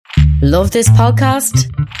Love this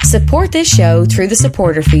podcast? Support this show through the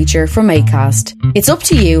supporter feature from Acast. It's up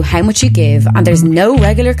to you how much you give, and there's no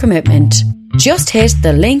regular commitment. Just hit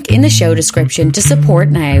the link in the show description to support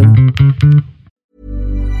now.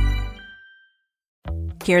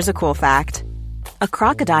 Here's a cool fact. A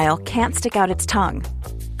crocodile can't stick out its tongue.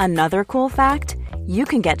 Another cool fact, you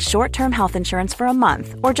can get short-term health insurance for a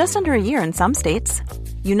month or just under a year in some states.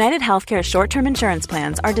 United Healthcare short-term insurance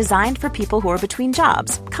plans are designed for people who are between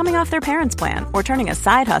jobs, coming off their parents' plan, or turning a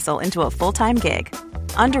side hustle into a full-time gig.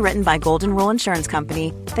 Underwritten by Golden Rule Insurance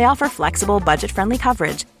Company, they offer flexible, budget-friendly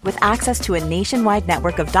coverage with access to a nationwide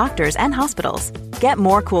network of doctors and hospitals. Get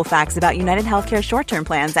more cool facts about United Healthcare short-term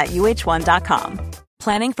plans at uh1.com.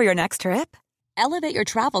 Planning for your next trip? Elevate your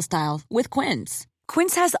travel style with Quince.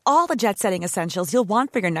 Quince has all the jet-setting essentials you'll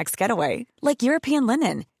want for your next getaway, like European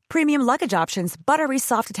linen, premium luggage options, buttery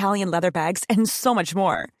soft Italian leather bags, and so much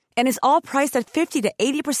more. And is all priced at 50 to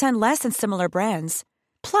 80% less than similar brands.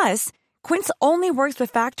 Plus, Quince only works with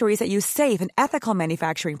factories that use safe and ethical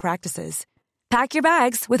manufacturing practices. Pack your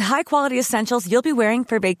bags with high-quality essentials you'll be wearing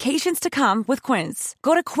for vacations to come with Quince.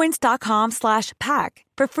 Go to quince.com/pack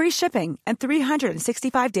for free shipping and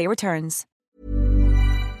 365-day returns.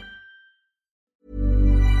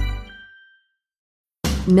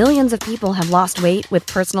 Millions of people have lost weight with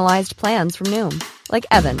personalized plans from Noom. Like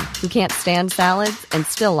Evan, who can't stand salads and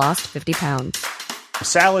still lost 50 pounds.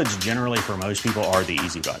 Salads generally for most people are the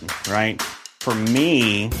easy button, right? For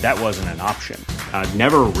me, that wasn't an option. I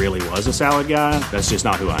never really was a salad guy. That's just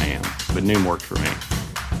not who I am. But Noom worked for me.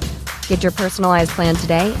 Get your personalized plan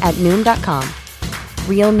today at Noom.com.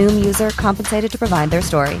 Real Noom user compensated to provide their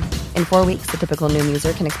story. In 4 weeks, the typical Noom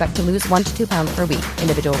user can expect to lose 1 to 2 pounds per week.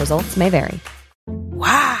 Individual results may vary.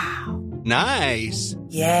 Wow. Nice.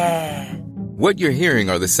 Yeah. What you're hearing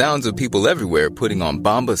are the sounds of people everywhere putting on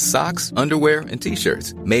Bombas socks, underwear, and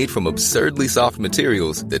T-shirts made from absurdly soft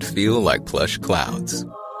materials that feel like plush clouds.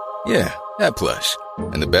 Yeah, that plush.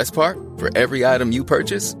 And the best part? For every item you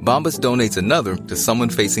purchase, Bombas donates another to someone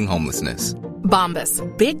facing homelessness. Bombas.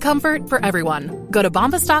 Big comfort for everyone. Go to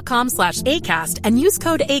bombas.com/ACAST and use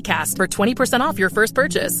code ACAST for 20% off your first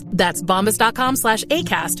purchase. That's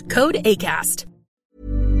bombas.com/ACAST. Code ACAST.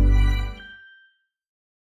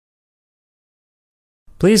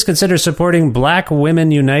 Please consider supporting Black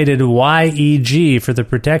Women United YEG for the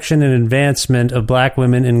protection and advancement of black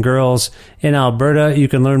women and girls in Alberta. You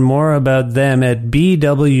can learn more about them at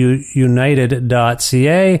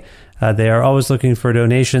bwunited.ca. They are always looking for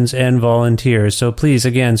donations and volunteers. So please,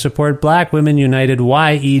 again, support Black Women United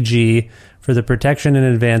YEG for the protection and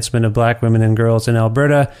advancement of black women and girls in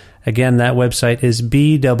Alberta. Again, that website is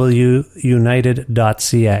bwunited.ca.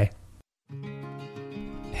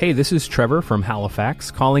 Hey, this is Trevor from Halifax,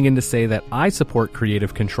 calling in to say that I support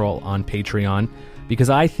Creative Control on Patreon because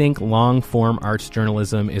I think long-form arts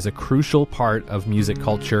journalism is a crucial part of music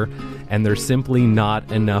culture, and there's simply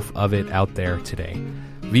not enough of it out there today.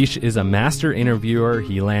 Vish is a master interviewer,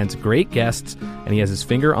 he lands great guests, and he has his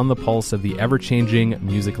finger on the pulse of the ever-changing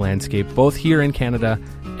music landscape, both here in Canada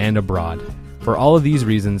and abroad. For all of these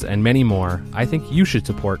reasons and many more, I think you should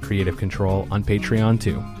support Creative Control on Patreon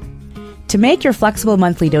too. To make your flexible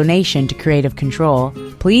monthly donation to Creative Control,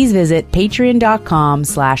 please visit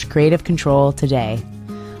patreon.com/Creative Control today.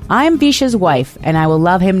 I'm Visha's wife, and I will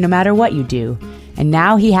love him no matter what you do. And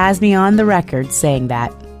now he has me on the record saying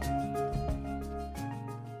that.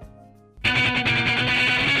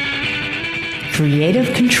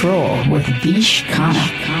 Creative Control with Vish Khanna.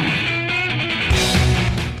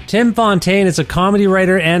 Tim Fontaine is a comedy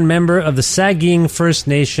writer and member of the Saugeen First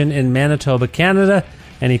Nation in Manitoba, Canada,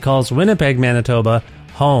 and he calls Winnipeg, Manitoba,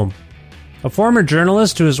 home. A former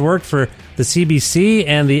journalist who has worked for the CBC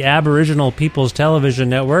and the Aboriginal People's Television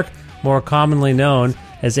Network, more commonly known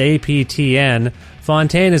as APTN,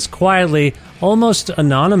 Fontaine has quietly, almost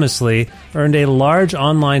anonymously, earned a large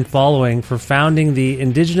online following for founding the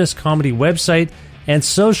Indigenous comedy website and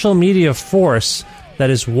social media force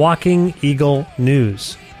that is Walking Eagle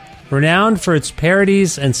News. Renowned for its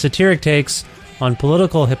parodies and satiric takes on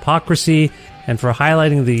political hypocrisy and for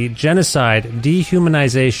highlighting the genocide,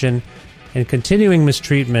 dehumanization, and continuing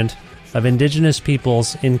mistreatment of Indigenous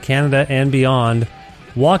peoples in Canada and beyond,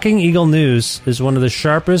 Walking Eagle News is one of the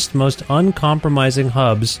sharpest, most uncompromising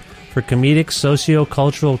hubs for comedic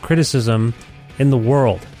socio-cultural criticism in the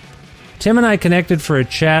world. Tim and I connected for a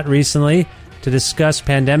chat recently to discuss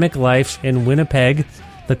pandemic life in Winnipeg,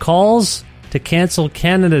 the calls to cancel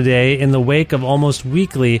Canada Day in the wake of almost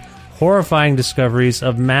weekly horrifying discoveries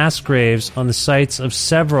of mass graves on the sites of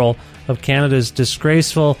several of Canada's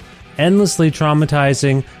disgraceful, endlessly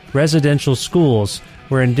traumatizing residential schools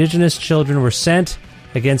where Indigenous children were sent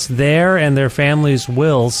against their and their families'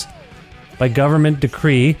 wills by government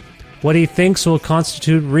decree, what he thinks will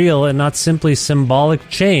constitute real and not simply symbolic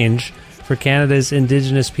change for Canada's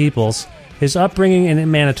Indigenous peoples, his upbringing in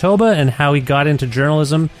Manitoba and how he got into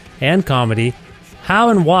journalism and comedy, how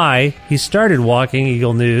and why he started Walking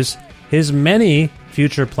Eagle News, his many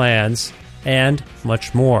future plans, and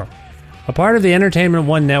much more. A part of the Entertainment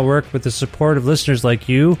One Network with the support of listeners like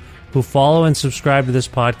you who follow and subscribe to this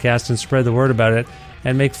podcast and spread the word about it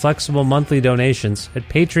and make flexible monthly donations at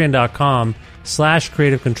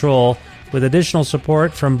patreon.com/Creative Control with additional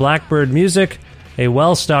support from Blackbird Music, a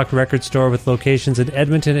well-stocked record store with locations in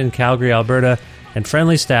Edmonton and Calgary, Alberta, and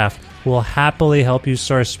friendly staff who will happily help you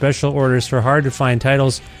source special orders for hard-to-find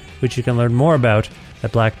titles, which you can learn more about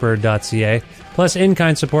at blackbird.ca, plus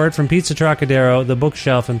in-kind support from Pizza Trocadero, The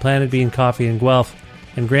Bookshelf, and Planet Bean Coffee in Guelph,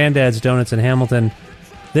 and Granddad's Donuts in Hamilton.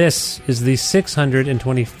 This is the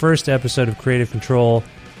 621st episode of Creative Control,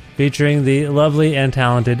 featuring the lovely and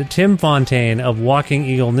talented Tim Fontaine of Walking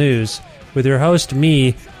Eagle News, with your host,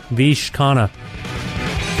 me, Vish Khanna.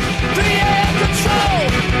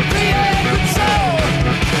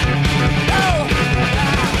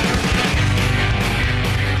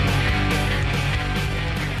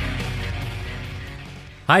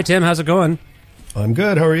 Hi, Tim. How's it going? I'm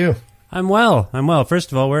good. How are you? I'm well.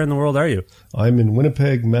 First of all, where in the world are you? I'm in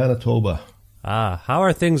Winnipeg, Manitoba. How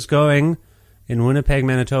are things going in Winnipeg,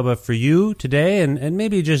 Manitoba for you today, and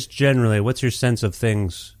maybe just generally? What's your sense of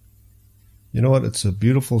things? You know what? It's a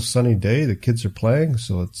beautiful sunny day. The kids are playing,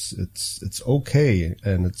 so it's okay,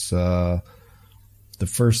 and it's the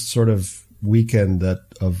first sort of weekend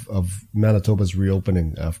of Manitoba's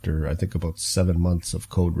reopening after I think about 7 months of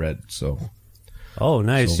code red. So. Oh,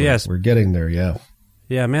 nice! So yes, we're getting there. Yeah,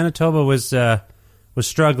 Manitoba was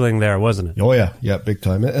struggling there, wasn't it? Oh yeah, big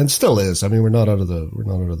time, and still is. I mean, we're not out of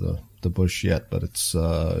the bush yet, but it's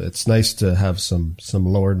nice to have some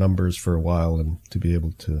lower numbers for a while and to be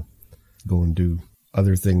able to go and do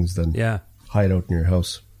other things than hide out in your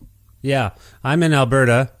house. Yeah, I'm in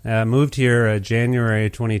Alberta. Moved here January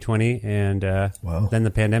 2020, and then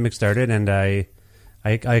the pandemic started, and I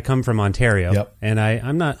come from Ontario, yep. and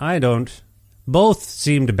both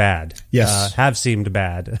seemed bad. Yes. Have seemed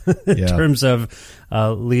bad in terms of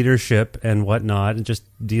leadership and whatnot, and just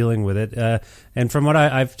dealing with it. And from what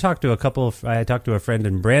I've talked to I talked to a friend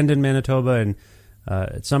in Brandon, Manitoba, and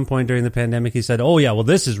at some point during the pandemic, he said, "Oh yeah, well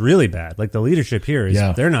this is really bad. Like the leadership here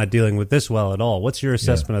they're not dealing with this well at all." What's your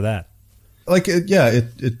assessment of that? Like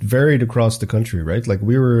it varied across the country, right? Like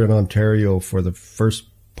we were in Ontario for the first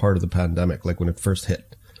part of the pandemic, like when it first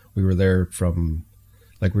hit. We were there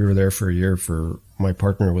for a year. For my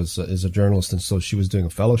partner is a journalist, and so she was doing a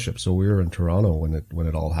fellowship. So we were in Toronto when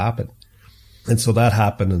it all happened, and so that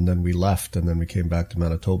happened, and then we left, and then we came back to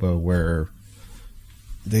Manitoba where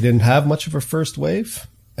they didn't have much of a first wave,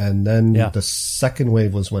 and then the second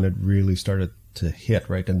wave was when it really started to hit,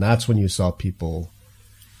 right? And that's when you saw people,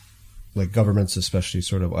 like governments especially,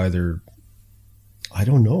 sort of either, I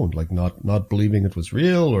don't know, like not believing it was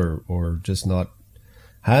real, or just not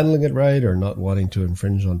handling it right, or not wanting to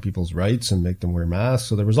infringe on people's rights and make them wear masks.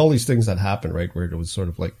 So there was all these things that happened, right, where it was sort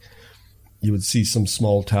of like you would see some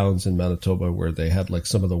small towns in Manitoba where they had like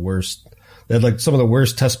some of the worst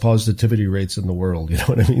test positivity rates in the world. You know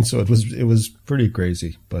what I mean? So it was pretty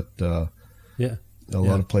crazy. But a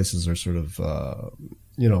lot of places are sort of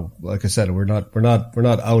like I said, we're not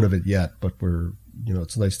out of it yet, but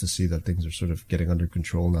it's nice to see that things are sort of getting under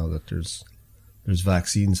control now that there's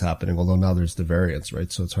vaccines happening, although now there's the variants,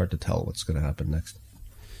 right? So it's hard to tell what's going to happen next.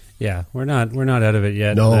 Yeah, we're not out of it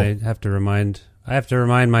yet. No. I have to remind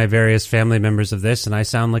my various family members of this, and I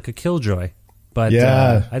sound like a killjoy, but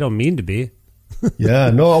I don't mean to be. Yeah,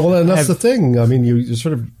 no, well, and that's the thing. I mean, you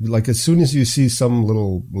sort of like as soon as you see some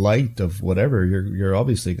little light of whatever, you're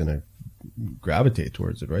obviously going to gravitate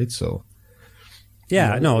towards it, right? So,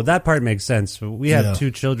 yeah, no, that part makes sense. We have 2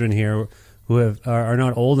 children here who are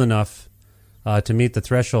not old enough to meet the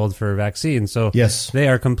threshold for a vaccine, so they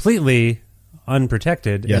are completely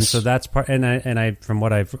unprotected, and so that's part. And I from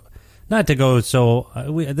what I've. Not to go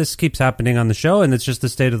this keeps happening on the show, and it's just the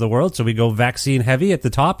state of the world. So we go vaccine heavy at the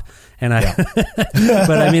top, and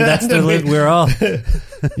but I mean that's we're all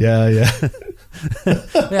we have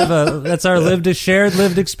that's our shared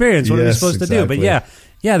lived experience. What are we supposed to do? But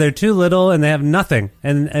they're too little and they have nothing,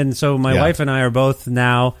 and so my wife and I are both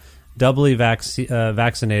now doubly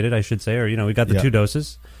vaccinated, I should say, or we got the 2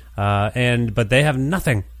 doses. But they have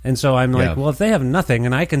nothing. And so I'm like, well, if they have nothing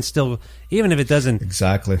and I can still, even if it doesn't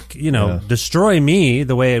destroy me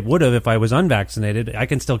the way it would have if I was unvaccinated, I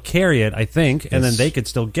can still carry it, I think, and then they could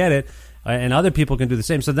still get it. and other people can do the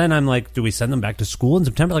same. So then I'm like, do we send them back to school in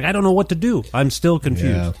September? Like, I don't know what to do. I'm still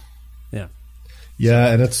confused. Yeah,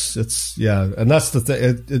 and it's and that's the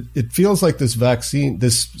thing. It feels like this vaccine,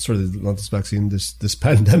 this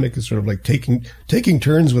pandemic is sort of like taking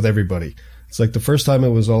turns with everybody. It's like the first time it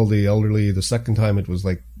was all the elderly, the second time it was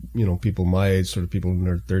like, people my age, sort of people in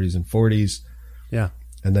their 30s and 40s. Yeah.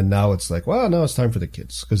 And then now it's like, well, now it's time for the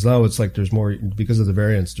kids, because now it's like there's more, because of the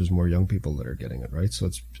variants, there's more young people that are getting it, right? So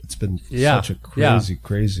it's been such a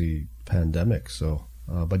crazy pandemic. So.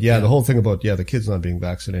 But the whole thing about the kids not being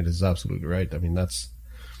vaccinated is absolutely right. I mean, it's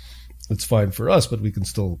fine for us, but we can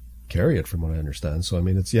still carry it, from what I understand. So I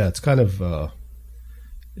mean, it's kind of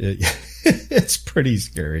it's pretty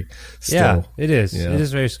scary. Still. Yeah, it is. Yeah. It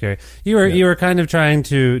is very scary. You were kind of trying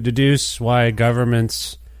to deduce why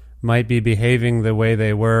governments might be behaving the way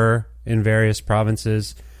they were in various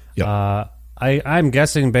provinces. Yep. I'm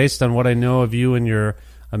guessing, based on what I know of you and your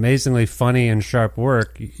amazingly funny and sharp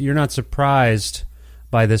work, you're not surprised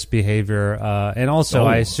by this behavior. And also,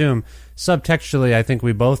 I assume, subtextually, I think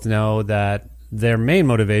we both know that their main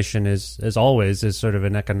motivation is, as always, is sort of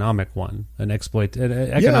an economic one, an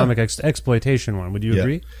economic exploitation one. Would you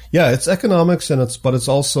agree? Yeah, it's economics, but it's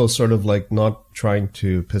also sort of like not trying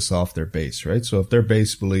to piss off their base, right? So if their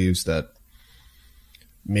base believes that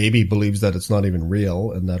it's not even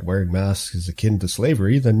real and that wearing masks is akin to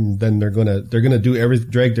slavery, then they're gonna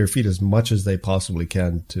drag their feet as much as they possibly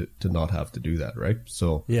can to not have to do that, right?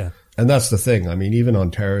 So and that's the thing. I mean, even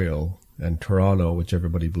Ontario and Toronto, which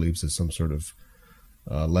everybody believes is some sort of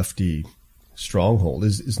lefty stronghold,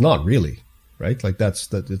 is not really, right? Like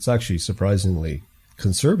it's actually surprisingly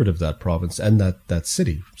conservative, that province and that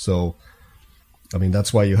city. So I mean,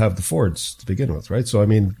 that's why you have the Fords to begin with, right? So I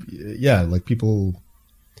mean, like people.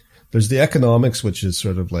 There's the economics, which is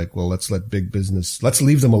sort of like, well, let's let big business, let's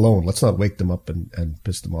leave them alone. Let's not wake them up and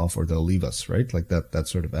piss them off, or they'll leave us, right? Like that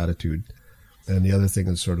sort of attitude. And the other thing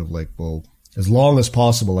is sort of like, well, as long as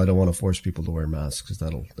possible, I don't want to force people to wear masks, because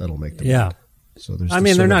that'll make them mad. So there's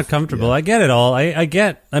they're not comfortable. I get it all. I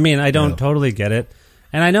don't totally get it.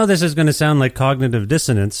 And I know this is going to sound like cognitive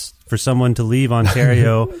dissonance for someone to leave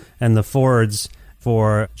Ontario and the Fords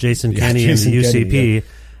for Jason Kenney and the UCP.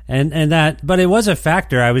 And that, but it was a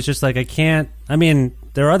factor. I was just like, there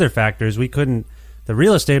are other factors. The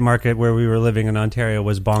real estate market where we were living in Ontario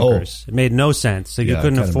was bonkers. It made no sense. So you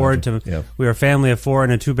couldn't afford to, we were a family of four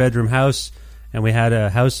in a 2-bedroom house, and we had a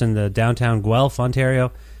house in the downtown Guelph,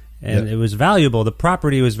 Ontario, and it was valuable. The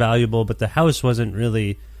property was valuable, but the house wasn't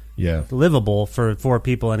really livable for 4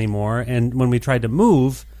 people anymore. And when we tried to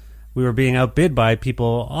move, we were being outbid by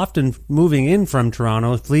people often moving in from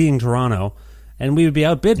Toronto, fleeing Toronto. And we would be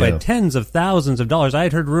outbid by tens of thousands of dollars. I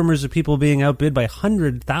had heard rumors of people being outbid by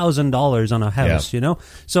 $100,000 on a house,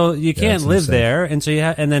 So you can't live there. And so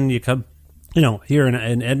and then you come, here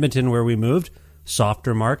in Edmonton where we moved,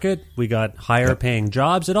 softer market. We got higher paying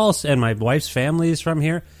jobs. And my wife's family is from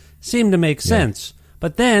here. Seemed to make sense.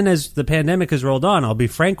 But then as the pandemic has rolled on, I'll be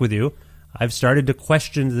frank with you, I've started to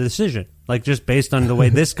question the decision, like just based on the way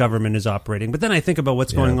this government is operating. But then I think about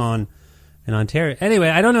what's going on in Ontario. Anyway,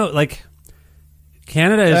 I don't know, like...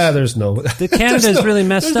 Canada is Canada is really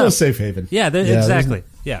messed up. There's no safe haven. Exactly.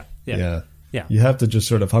 Yeah. You have to just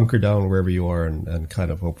sort of hunker down wherever you are and kind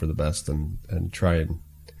of hope for the best and try and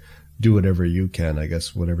do whatever you can, I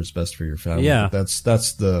guess, whatever's best for your family. Yeah. But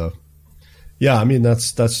that's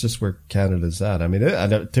just where Canada's at. I mean,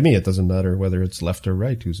 to me, it doesn't matter whether it's left or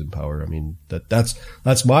right who's in power. I mean,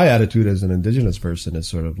 that's my attitude as an Indigenous person, is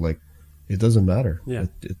sort of like, it doesn't matter. Yeah.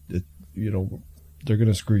 They're going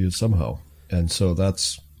to screw you somehow. And so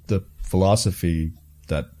that's the philosophy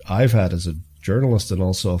that I've had as a journalist, and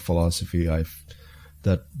also a philosophy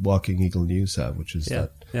that Walking Eagle News have, which is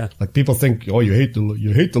like people think, oh, you hate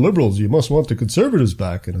the Liberals, you must want the Conservatives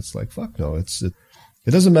back, and it's like, fuck no, it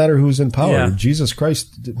doesn't matter who's in power. Jesus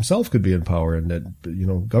Christ himself could be in power, and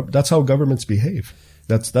that that's how governments behave.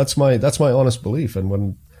 That's my honest belief. And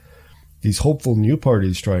when these hopeful new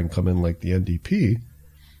parties try and come in like the NDP,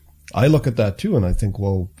 I look at that too, and I think,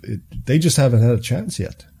 well, they just haven't had a chance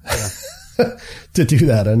yet to do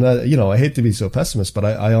that. And, I hate to be so pessimist, but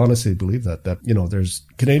I honestly believe that there's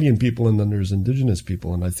Canadian people and then there's Indigenous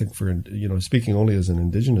people. And I think for, speaking only as an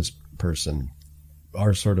Indigenous person,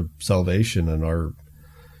 our sort of salvation and our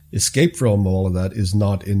escape from all of that is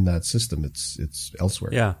not in that system. It's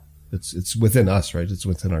elsewhere. Yeah. It's within us, right? It's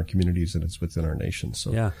within our communities and it's within our nation.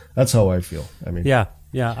 So that's how I feel. I mean, yeah.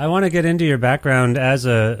 I want to get into your background as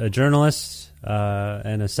a journalist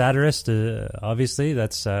and a satirist. Obviously,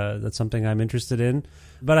 that's something I'm interested in.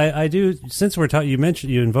 But I do, since we're talking, you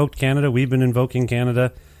mentioned you invoked Canada. We've been invoking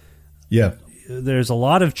Canada. Yeah. there's a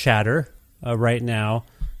lot of chatter right now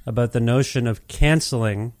about the notion of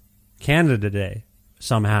canceling Canada Day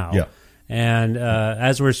somehow. Yeah. And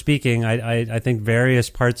as we're speaking, I think various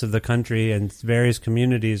parts of the country and various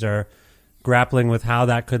communities are grappling with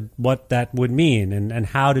what that would mean and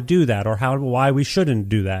how to do that, or why we shouldn't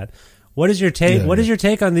do that. What is your take? What is your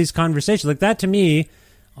take on these conversations? Like that, to me,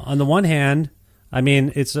 on the one hand, I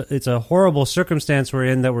mean, it's a horrible circumstance we're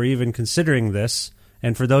in that we're even considering this.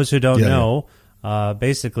 And for those who don't know,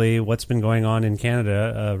 basically what's been going on in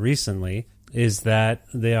Canada recently is that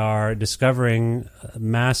they are discovering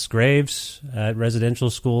mass graves at residential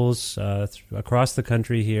schools across the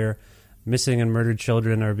country here. Missing and murdered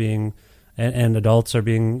children are being, and adults are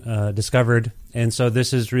being discovered. And so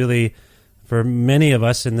this is really, for many of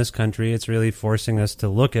us in this country, it's really forcing us to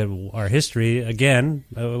look at our history again,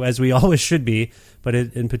 as we always should be. But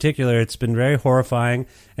in particular, it's been very horrifying.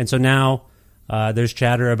 And so now there's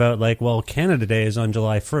chatter about Canada Day is on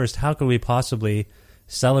July 1st. How can we possibly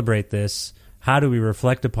celebrate this? How do we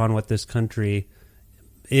reflect upon what this country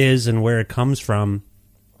is and where it comes from?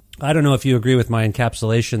 I don't know if you agree with my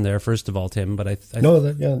encapsulation there, first of all, Tim, but that's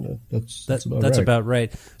about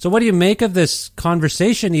right. So what do you make of this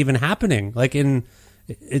conversation even happening?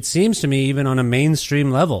 It seems to me even on a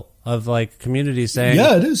mainstream level of communities saying,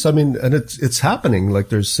 yeah, it is. I mean, and it's happening. Like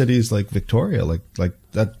there's cities like Victoria, like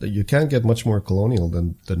that. You can't get much more colonial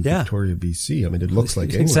than Victoria, BC. I mean, it looks like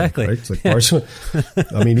England, exactly. Right? It's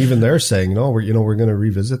like I mean, even they're saying, no, we're going to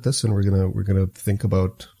revisit this and we're going to think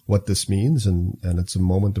about what this means, and it's a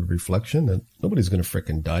moment of reflection, and nobody's going to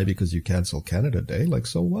frickin' die because you cancel Canada Day. Like,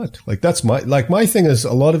 so what? Like, that's my thing is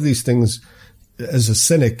a lot of these things. As a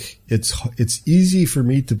cynic, it's easy for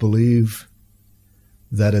me to believe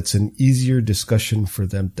that it's an easier discussion for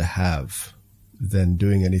them to have than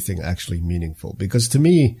doing anything actually meaningful. Because to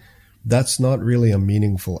me, that's not really a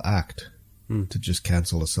meaningful act to just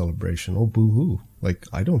cancel a celebration. Oh, boo-hoo. Like,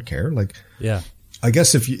 I don't care. Like, yeah. I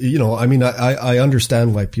guess if I mean, I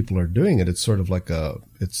understand why people are doing it. It's sort of like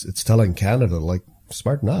it's telling Canada, like,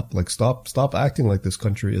 smarten up, like stop acting like this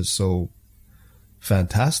country is so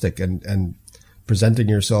fantastic and presenting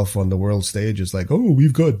yourself on the world stage is like, oh,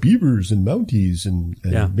 we've got beavers and mounties and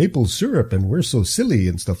maple syrup and we're so silly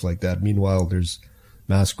and stuff like that. Meanwhile, there's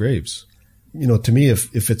mass graves. To me,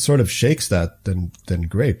 if it sort of shakes that, then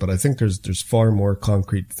great. But I think there's far more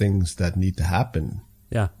concrete things that need to happen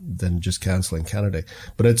than just canceling Canada Day.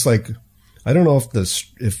 But it's like, I don't know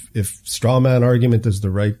if straw man argument is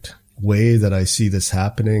the right way that I see this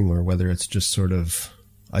happening, or whether it's just sort of,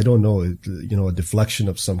 I don't know, a deflection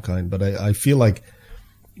of some kind. But I feel like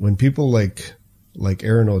when people like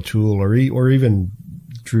Erin O'Toole or even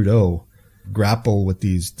Trudeau grapple with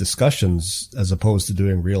these discussions as opposed to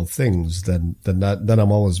doing real things, then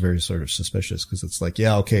I'm always very sort of suspicious, because it's like,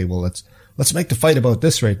 yeah, okay, well, let's make the fight about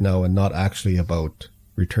this right now and not actually about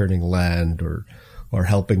returning land or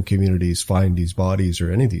helping communities find these bodies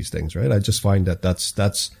or any of these things, right? I just find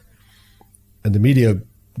that's and the media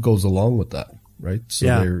goes along with that. Right.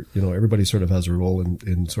 So everybody sort of has a role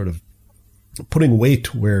in sort of putting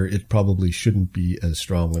weight where it probably shouldn't be as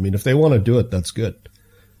strong. I mean, if they want to do it, that's good.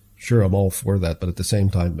 Sure, I'm all for that. But at the same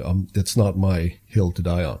time, it's not my hill to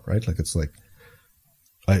die on. Right. Like, it's like,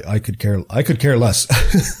 I could care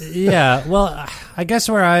less. Yeah. Well, I guess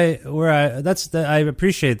I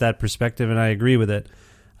appreciate that perspective and I agree with it.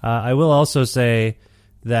 I will also say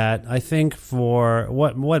that I think for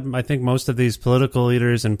what I think most of these political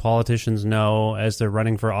leaders and politicians know as they're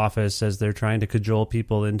running for office, as they're trying to cajole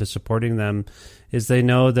people into supporting them, is they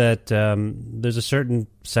know that there's a certain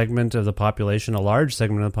segment of the population, a large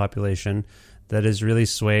segment of the population, that is really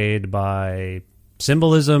swayed by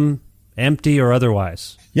symbolism, empty or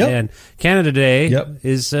otherwise. Yep. And Canada Day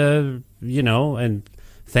is, and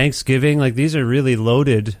Thanksgiving, like, these are really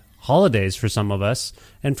loaded holidays for some of us,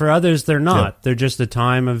 and for others they're not. Yeah. They're just a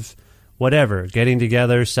time of whatever, getting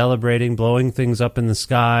together, celebrating, blowing things up in the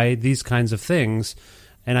sky, these kinds of things.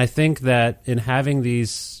 And I think that in having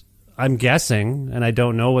these, I'm guessing, and I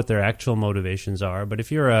don't know what their actual motivations are, but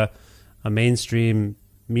if you're a mainstream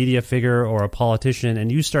media figure or a politician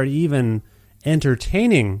and you start even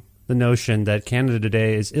entertaining the notion that Canada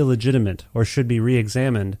Day is illegitimate or should be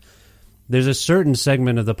re-examined, there's a certain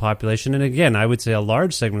segment of the population, and again, I would say a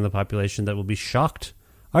large segment of the population, that will be shocked,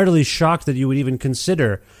 utterly shocked that you would even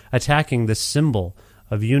consider attacking this symbol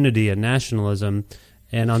of unity and nationalism.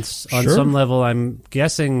 And on some level, I'm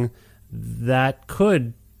guessing that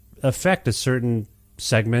could affect a certain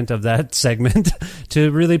segment of that segment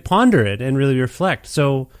to really ponder it and really reflect.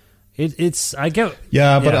 So I get...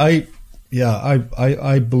 I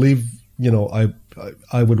believe,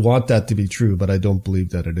 I would want that to be true, but I don't believe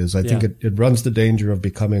that it is. I think it runs the danger of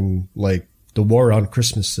becoming like the war on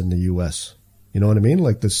Christmas in the U.S. You know what I mean?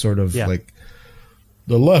 Like this sort of like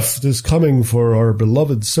the left is coming for our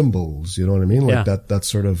beloved symbols. You know what I mean? Like that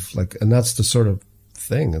sort of like, and that's the sort of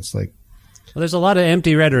thing. It's like, well, there's a lot of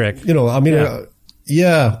empty rhetoric. You know, I mean,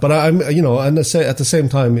 but I'm, you know, and at the same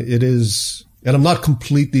time, it is, and I'm not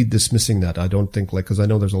completely dismissing that. I don't think like, because I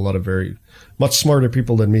know there's a lot of very much smarter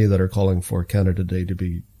people than me that are calling for Canada Day to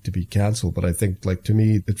be canceled. But I think, like, to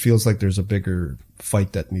me, it feels like there's a bigger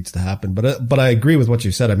fight that needs to happen. But I agree with what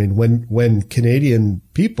you said. I mean, when Canadian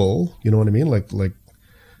people, you know what I mean, like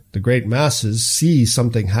the great masses see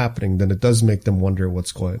something happening, then it does make them wonder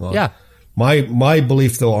what's going on. Yeah. My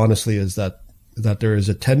belief, though, honestly, is that there is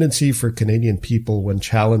a tendency for Canadian people, when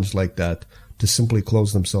challenged like that, to simply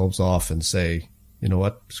close themselves off and say, you know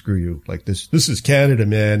what, screw you. Like this is Canada,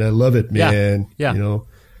 man. I love it, man. Yeah. You know,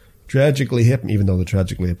 Tragically Hip, even though the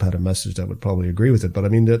Tragically Hip had a message that would probably agree with it. But I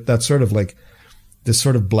mean, that's sort of like this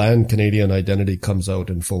sort of bland Canadian identity comes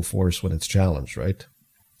out in full force when it's challenged, right?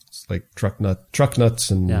 It's like truck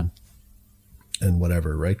nuts and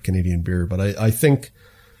whatever, right? Canadian beer. But I think,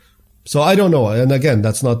 so I don't know. And again,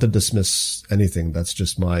 that's not to dismiss anything. That's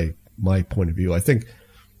just my point of view. I think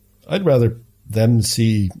I'd rather them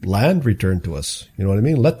see land returned to us. You know what I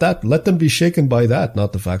mean? Let them be shaken by that,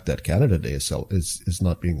 not the fact that Canada Day is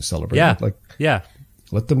not being celebrated.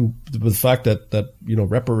 Let them, the fact that, you know,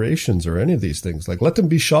 reparations or any of these things, like, let them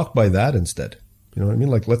be shocked by that instead. You know what I mean?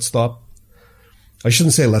 Like, let's stop. I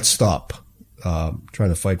shouldn't say let's stop, trying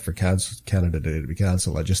to fight for Canada Day to be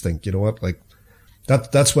canceled. I just think, you know what, like,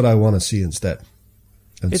 that's what I want to see instead.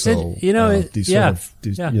 And it's so,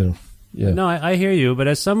 No, I hear you. But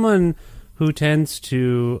as someone who tends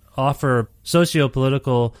to offer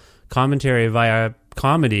socio-political commentary via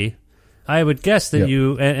comedy, I would guess that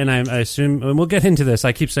you, and I assume, and we'll get into this.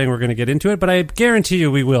 I keep saying we're going to get into it, but I guarantee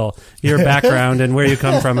you we will. Your background and where you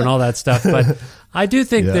come from and all that stuff. But I do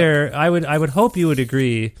think I would hope you would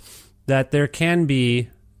agree that there can be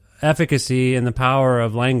efficacy in the power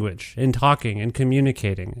of language, in talking and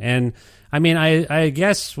communicating. And I mean, I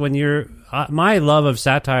guess when my love of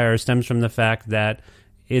satire stems from the fact that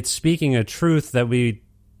it's speaking a truth that we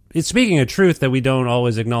don't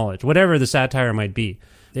always acknowledge, whatever the satire might be.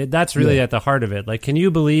 That's really at the heart of it. Like, can you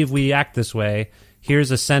believe we act this way?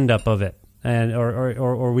 Here's a send up of it, and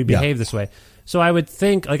or we behave this way. So I would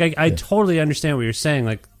think, like, I totally understand what you're saying.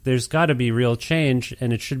 Like, there's got to be real change,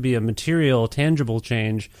 and it should be a material, tangible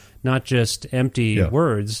change, not just empty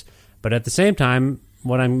words. But at the same time,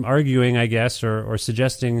 what I'm arguing, I guess, or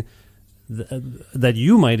suggesting that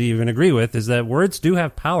you might even agree with, is that words do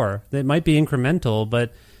have power. They might be incremental,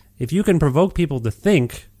 but if you can provoke people to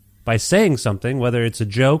think by saying something, whether it's a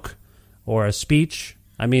joke or a speech,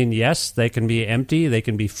 I mean, yes, they can be empty, they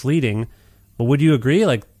can be fleeting, but would you agree,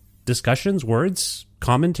 like, discussions, words,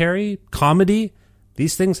 commentary, comedy,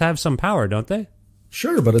 these things have some power, don't they?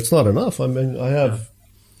 Sure, but it's not enough. I mean, I have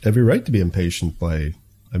every right to be impatient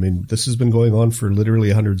this has been going on for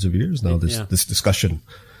literally hundreds of years now, this discussion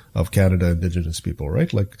of Canada Indigenous people,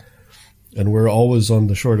 right? Like, and we're always on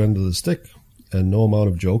the short end of the stick, and no amount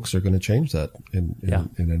of jokes are going to change that in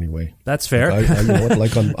any way. That's fair. Like, you know what?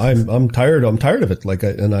 Like, I'm tired of it. Like,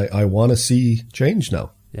 I want to see change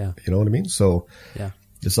now. Yeah. You know what I mean? So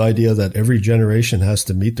this idea that every generation has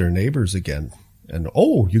to meet their neighbors again, and,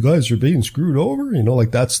 oh, you guys are being screwed over, you know,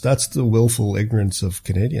 like, that's the willful ignorance of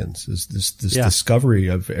Canadians, is this discovery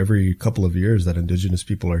of every couple of years that Indigenous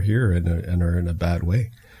people are here and are in a bad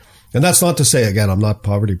way. And that's not to say, again, I'm not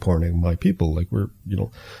poverty porning my people. Like, we're, you know,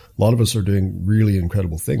 a lot of us are doing really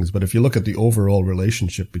incredible things. But if you look at the overall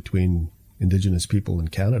relationship between Indigenous people in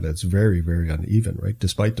Canada, it's very, very uneven, right?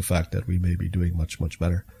 Despite the fact that we may be doing much, much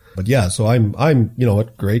better. But yeah, so I'm, you know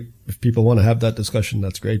what, great. If people want to have that discussion,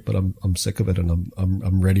 that's great. But I'm sick of it, and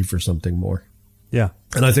I'm ready for something more. Yeah.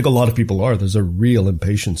 And I think a lot of people are. There's a real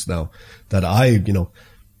impatience now that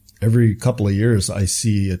every couple of years I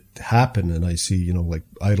see it happen, and I see, you know, like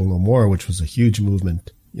Idle No More, which was a huge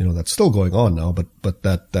movement, you know, that's still going on now, but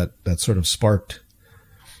that sort of sparked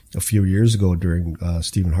a few years ago during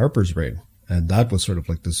Stephen Harper's reign. And that was sort of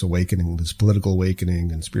like this awakening, this political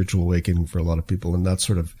awakening and spiritual awakening for a lot of people. And that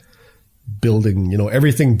sort of building, you know,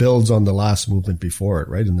 everything builds on the last movement before it,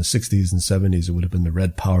 right? In the 60s and 70s, it would have been the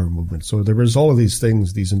Red Power movement. So there was all of these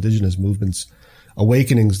things, these Indigenous movements,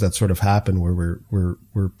 awakenings that sort of happen where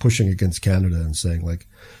we're pushing against Canada and saying, like,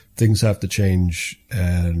 things have to change,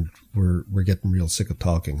 and we're getting real sick of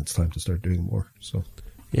talking. It's time to start doing more. So,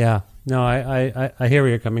 yeah, no, I hear where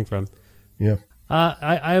you're coming from. Yeah.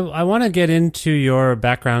 I want to get into your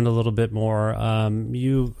background a little bit more.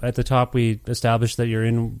 You at the top, we established that you're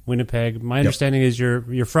in Winnipeg. My understanding is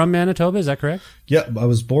you're from Manitoba. Is that correct? Yeah, I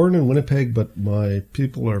was born in Winnipeg, but my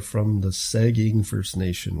people are from the Saging First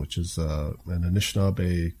Nation, which is an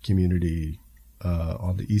Anishinaabe community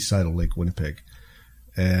on the east side of Lake Winnipeg.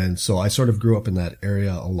 And so I sort of grew up in that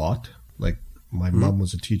area a lot. Like my mom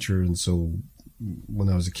was a teacher, and so when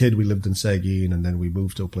I was a kid, we lived in Saging, and then we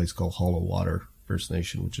moved to a place called Hollow Water First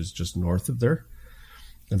Nation, which is just north of there.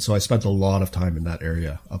 And so I spent a lot of time in that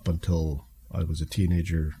area up until I was a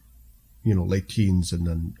teenager, late teens, and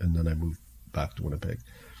then I moved back to Winnipeg.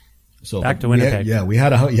 So back to Winnipeg. We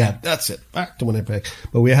had a house. Yeah, that's it. Back to Winnipeg.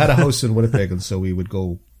 But we had a house in Winnipeg, and so we would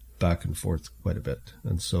go back and forth quite a bit.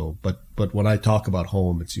 And so, but when I talk about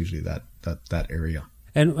home, it's usually that area.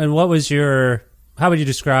 And what was how would you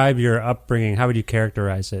describe your upbringing? How would you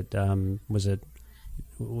characterize it? Was it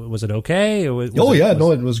okay? It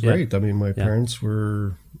was great. I mean, my parents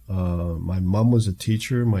were, my mom was a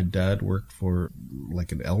teacher. My dad worked for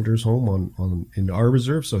like an elders home in our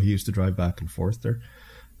reserve. So he used to drive back and forth there.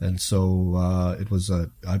 And so, it was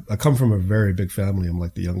I come from a very big family. I'm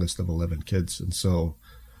like the youngest of 11 kids. And so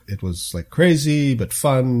it was like crazy, but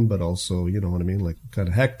fun, but also, you know what I mean? Like kind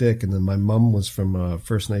of hectic. And then my mom was from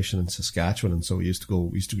First Nation in Saskatchewan. And so we used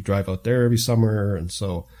to drive out there every summer. And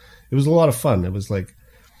so it was a lot of fun. It was like,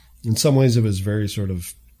 in some ways it was very sort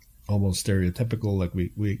of almost stereotypical. Like we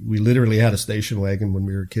literally had a station wagon when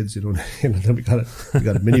we were kids, then we got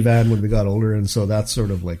a minivan when we got older. And so that's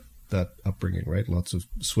sort of like that upbringing, right? Lots of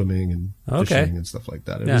swimming and fishing and stuff like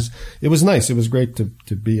that. It was nice. It was great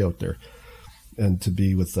to be out there and to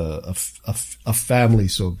be with a family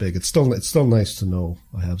so big. It's still nice to know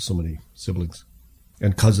I have so many siblings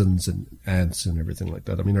and cousins and aunts and everything like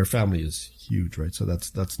that. I mean, our family is huge, right? So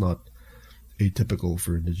that's not atypical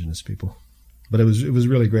for Indigenous people. But it was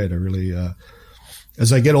really great. I really,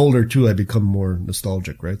 as I get older too, I become more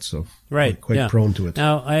nostalgic, right? So I'm quite prone to it.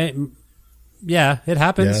 Now, it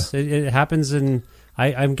happens. Yeah. It happens, and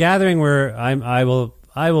I'm gathering where I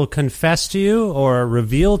will confess to you or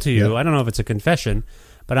reveal to you. Yeah. I don't know if it's a confession,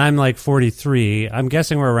 but I'm like 43. I'm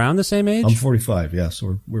guessing we're around the same age. I'm 45. Yeah,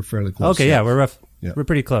 so we're fairly close. Okay, yeah, we're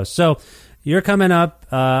pretty close. So you're coming up.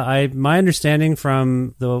 My understanding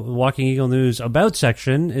from the Walking Eagle News About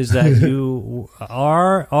section is that you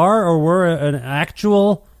are or were an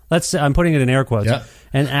actual. Let's say, I'm putting it in air quotes. Yeah.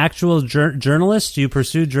 An actual journalist. You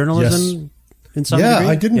pursued journalism. Yes. In some degree?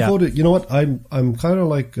 I didn't go to. You know what? I'm kind of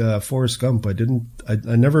like Forrest Gump. I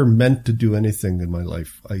never meant to do anything in my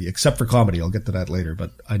life except for comedy. I'll get to that later.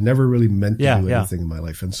 But I never really meant to do anything in my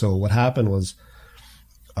life. And so what happened was,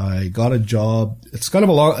 I got a job. It's kind of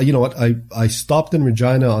a long. You know what? I stopped in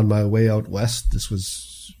Regina on my way out west. This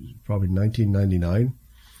was probably 1999,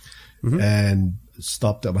 and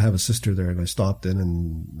stopped. I have a sister there, and I stopped in,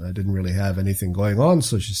 and I didn't really have anything going on.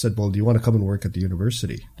 So she said, "Well, do you want to come and work at the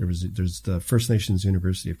university? There's the First Nations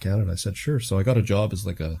University of Canada." I said, "Sure." So I got a job as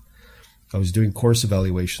I was doing course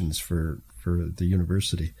evaluations for the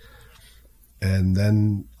university, and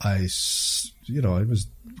then I was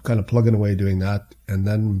kind of plugging away doing that, and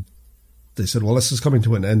then they said, "Well, this is coming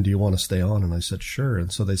to an end. Do you want to stay on?" And I said, "Sure."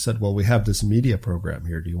 And so they said, "Well, we have this media program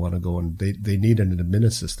here. Do you want to go?" And they need an admin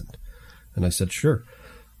assistant. And I said, "Sure."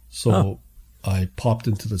 So I popped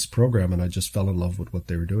into this program, and I just fell in love with what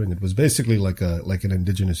they were doing. It was basically like an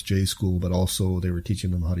Indigenous J school, but also they were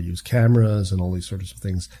teaching them how to use cameras and all these sorts of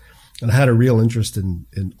things. And I had a real interest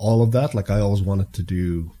in all of that. Like I always wanted to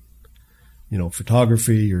do,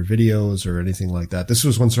 photography or videos or anything like that. This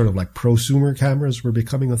was when sort of like prosumer cameras were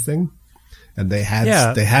becoming a thing, and they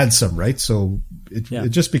had some, right? So it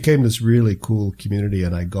just became this really cool community,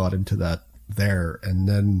 and I got into that there. And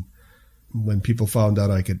then when people found out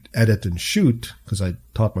I could edit and shoot, because I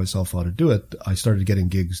taught myself how to do it, I started getting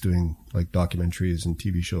gigs doing like documentaries and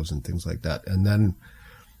TV shows and things like that. And then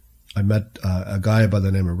I met a guy by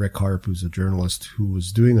the name of Rick Harp, who's a journalist, who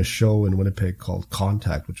was doing a show in Winnipeg called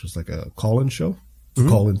Contact, which was like a call-in show,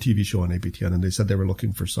 call-in TV show on APTN. And they said they were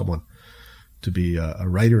looking for someone to be a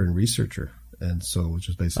writer and researcher. And so, which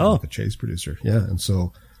is basically like a chase producer. Yeah. And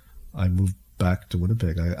so I moved back to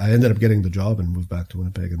Winnipeg. I ended up getting the job and moved back to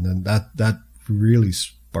Winnipeg. And then that really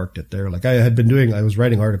sparked it there. Like I was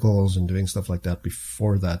writing articles and doing stuff like that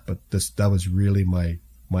before that, but that was really my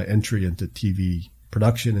entry into TV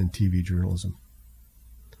production and TV journalism.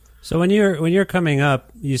 So when you're coming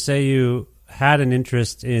up, you say you had an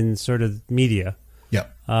interest in sort of media. Yeah.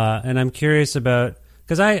 And I'm curious about,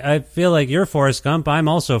 because I feel like you're Forrest Gump. I'm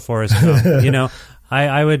also Forrest Gump.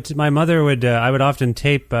 I would often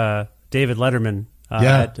tape David Letterman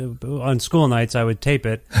On school nights, I would tape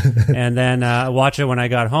it and then watch it when I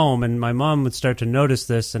got home. And my mom would start to notice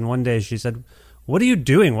this. And one day she said, "What are you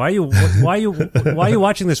doing? Why are you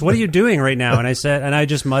watching this? What are you doing right now?" And I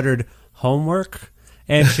just muttered, "Homework."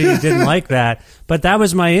 And she didn't like that. But that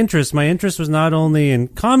was my interest. My interest was not only in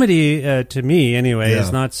comedy, to me anyway.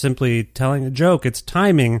 It's not simply telling a joke. It's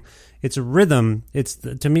timing. It's rhythm.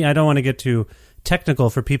 To me, I don't want to get too technical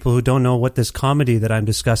for people who don't know what this comedy that I'm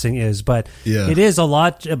discussing is, but it is a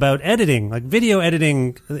lot about editing, like video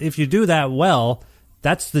editing. If you do that well,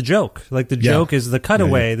 that's the joke. Like the joke is the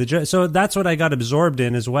cutaway. So that's what I got absorbed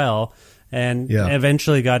in as well, and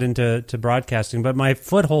eventually got into broadcasting. But my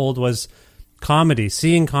foothold was comedy,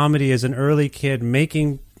 seeing comedy as an early kid,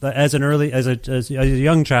 as a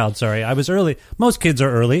young child. Sorry, I was early. Most kids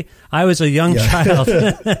are early. I was a young child,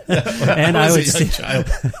 and I would see.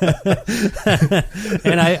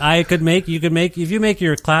 And I could make. You could make if you make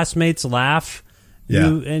your classmates laugh.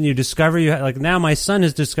 You discover now my son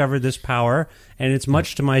has discovered this power, and it's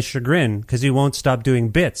much to my chagrin because he won't stop doing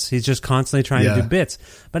bits. He's just constantly trying to do bits.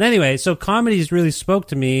 But anyway, so comedies really spoke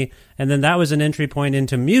to me, and then that was an entry point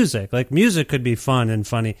into music. Like music could be fun and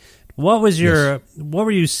funny. What was what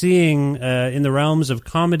were you seeing in the realms of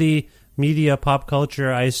comedy, media, pop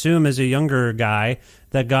culture? I assume as a younger guy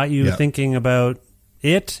that got you thinking about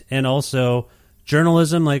it, and also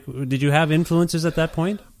journalism. Like, did you have influences at that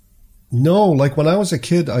point? No, like when I was a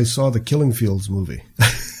kid, I saw the Killing Fields movie.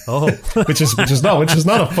 Oh, which is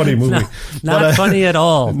not a funny movie. Not funny at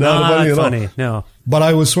all. Not funny. No. But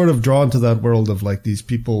I was sort of drawn to that world of like these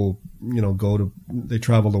people, they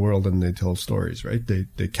travel the world and they tell stories, right?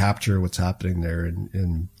 They capture what's happening there,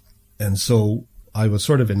 and so I was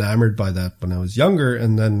sort of enamored by that when I was younger.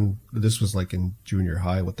 And then this was like in junior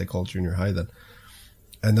high, what they call junior high then.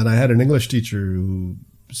 And then I had an English teacher who.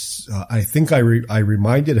 I think I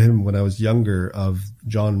reminded him when I was younger of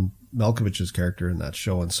John Malkovich's character in that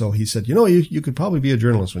show, and so he said, you could probably be a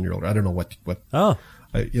journalist when you're older. I don't know what.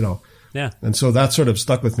 And so that sort of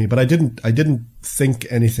stuck with me, but I didn't think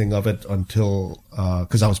anything of it until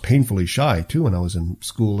because I was painfully shy too when I was in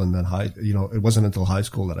school, and then it wasn't until high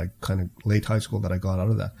school that late high school that I got out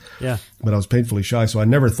of that. Yeah, but I was painfully shy, so I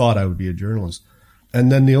never thought I would be a journalist. And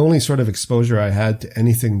then the only sort of exposure I had to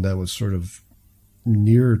anything that was sort of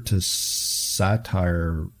near to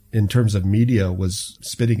satire in terms of media was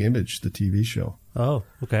Spitting Image, the TV show. Oh,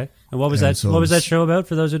 okay. And what was that? So what was that show about?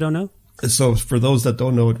 For those who don't know. So for those that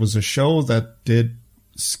don't know, it was a show that did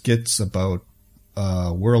skits about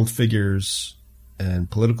world figures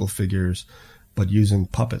and political figures, but using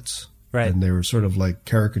puppets. Right. And they were sort of like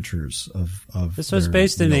caricatures of This was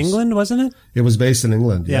based in England, wasn't it? It was based in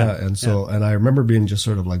England, yeah. And so, and I remember being just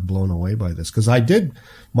sort of like blown away by this because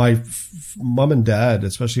my mom and dad,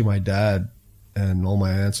 especially my dad and all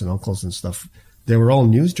my aunts and uncles and stuff, they were all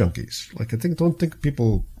news junkies. Like, don't think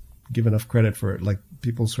people give enough credit for it. Like,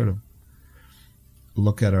 people sort of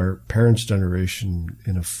look at our parents' generation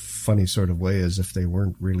in a funny sort of way as if they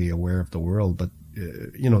weren't really aware of the world, but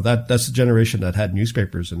that's the generation that had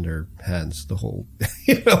newspapers in their hands the whole,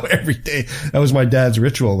 every day. That was my dad's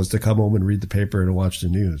ritual, was to come home and read the paper and watch the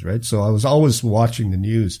news, right? So I was always watching the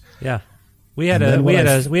news. Yeah. We had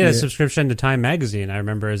a subscription to Time Magazine, I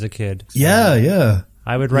remember, as a kid. So yeah.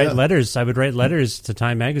 I would write letters. I would write letters to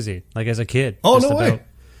Time Magazine, like as a kid. Oh, no way.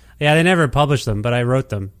 Yeah, they never published them, but I wrote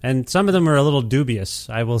them. And some of them were a little dubious,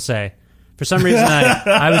 I will say. For some reason,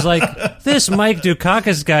 I was like, this Mike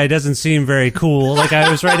Dukakis guy doesn't seem very cool. Like, I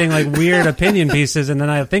was writing like weird opinion pieces, and then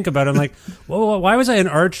I think about it, I'm like, whoa, why was I an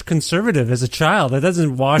arch conservative as a child? That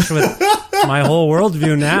doesn't wash with my whole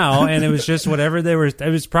worldview now. And it was just whatever they were. It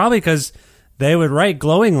was probably because they would write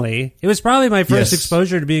glowingly. It was probably my first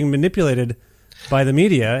exposure to being manipulated by the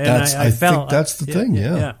media, and I felt think that's the thing.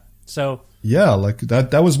 Yeah. So. Yeah, like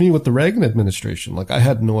that was me with the Reagan administration. Like, I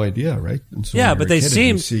had no idea, right? And so but they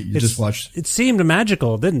seemed just watched. It seemed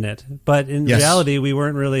magical, didn't it? But in reality, we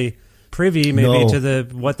weren't really privy to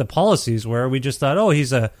what the policies were. We just thought, oh,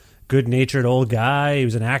 he's a good-natured old guy. He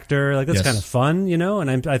was an actor. Like, that's kind of fun,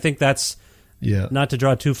 And I think that's not to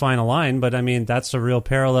draw too fine a line, but I mean that's a real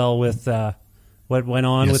parallel with what went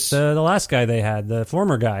on with the last guy they had, the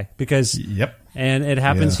former guy, because and it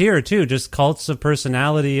happens here too. Just cults of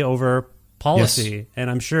personality over policy, and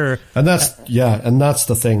I'm sure, and that's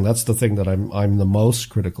the thing. That's the thing that I'm the most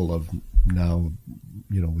critical of now.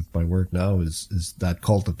 With my work now is that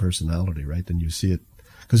cult of personality, right? And you see it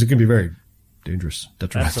because it can be very dangerous,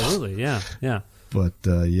 detrimental. Absolutely, yeah. But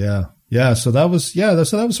So that was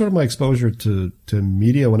sort of my exposure to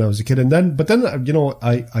media when I was a kid, and then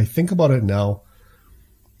I think about it now,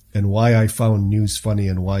 and why I found news funny,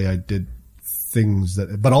 and why I did things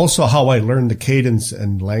but also how I learned the cadence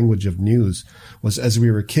and language of news was as we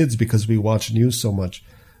were kids, because we watched news so much.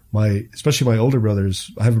 Especially my older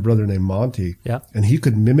brothers, I have a brother named Monty, and he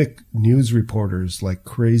could mimic news reporters like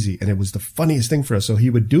crazy. And it was the funniest thing for us. So he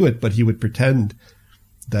would do it, but he would pretend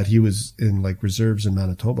that he was in like reserves in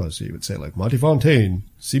Manitoba. So he would say like, Monty Fontaine,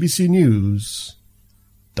 CBC News,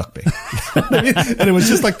 Duck Bay. And it was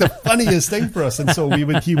just like the funniest thing for us. And so he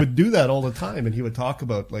would do that all the time. And he would talk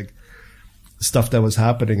about like stuff that was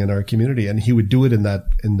happening in our community. And he would do it in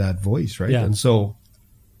that voice. Right. Yeah. And so,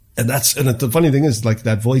 and the funny thing is like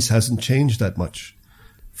that voice hasn't changed that much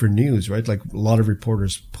for news, right? Like a lot of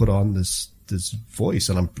reporters put on this voice,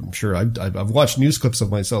 and I'm sure I've watched news clips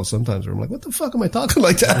of myself sometimes where I'm like, what the fuck am I talking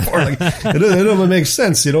like that for? Like, it don't make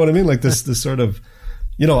sense. You know what I mean? Like this sort of,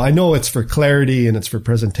 you know, I know it's for clarity and it's for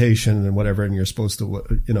presentation and whatever, and you're supposed to,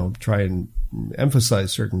 you know, try and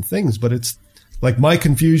emphasize certain things, but it's like my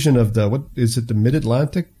confusion of the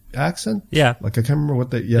Mid-Atlantic accent? Yeah. Like I can't remember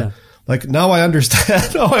what yeah. Like now I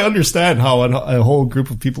understand how a whole group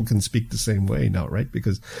of people can speak the same way now, right?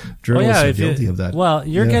 Because journalists are guilty of that. Well,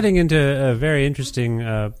 you're getting into a very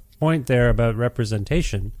interesting point there about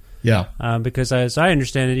representation. Yeah. Because as I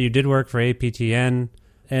understand it, you did work for APTN,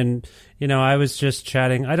 and, you know, I was just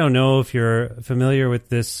chatting. I don't know if you're familiar with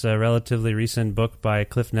this relatively recent book by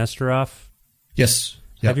Cliff Nesteroff. Yes.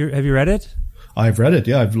 Yeah. Have you read it? I've read it.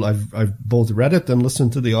 Yeah, I've both read it and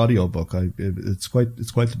listened to the audiobook. It's quite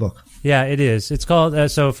the book. Yeah, it is. It's called.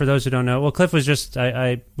 So for those who don't know, well, Cliff was just.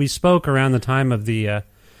 We spoke around the time of the.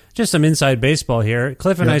 Just some inside baseball here.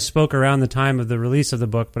 Cliff and I spoke around the time of the release of the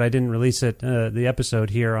book, but I didn't release it, the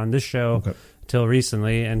episode here on this show till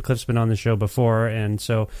recently. And Cliff's been on the show before, and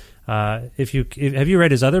so have you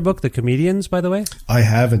read his other book, The Comedians, by the way? I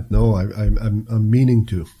haven't. No, I'm meaning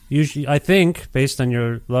to. Usually, I think, based on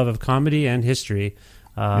your love of comedy and history,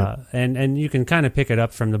 and you can kind of pick it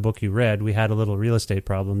up from the book you read. We had a little real estate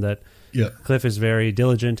problem that Cliff is very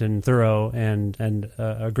diligent and thorough and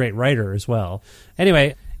a great writer as well.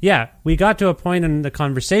 Anyway, yeah, we got to a point in the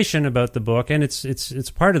conversation about the book, and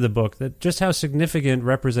it's part of the book, that just how significant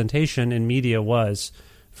representation in media was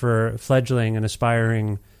for fledgling and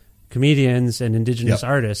aspiring comedians and Indigenous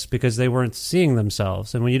artists, because they weren't seeing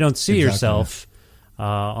themselves. And when you don't see yourself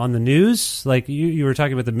on the news, like you were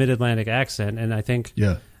talking about the Mid-Atlantic accent, and I think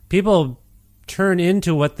people turn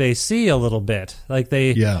into what they see a little bit. Like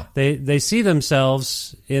they see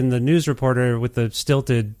themselves in the news reporter with the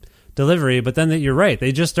stilted delivery, but then you're right,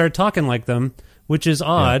 they just start talking like them, which is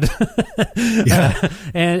odd.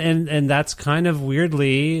 And that's kind of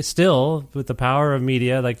weirdly still with the power of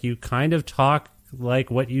media, like you kind of talk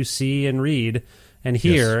like what you see and read and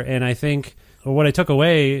hear. And I think what I took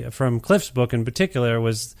away from Cliff's book in particular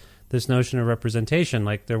was this notion of representation.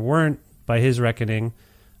 Like there weren't, by his reckoning,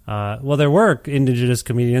 there were Indigenous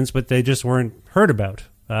comedians, but they just weren't heard about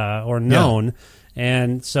or known.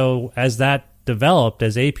 And so as that developed,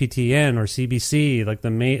 as APTN or CBC, like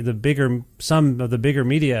some of the bigger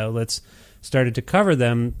media outlets started to cover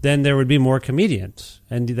them, then there would be more comedians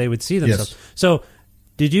and they would see themselves. So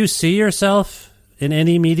did you see yourself in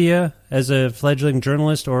any media as a fledgling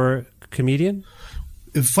journalist or comedian?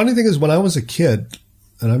 The funny thing is, when I was a kid,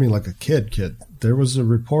 and I mean like a kid, there was a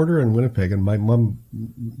reporter in Winnipeg, and my mom,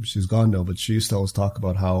 she's gone now, but she used to always talk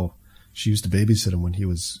about how she used to babysit him when he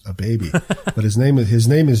was a baby. But his name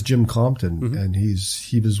is Jim Compton, and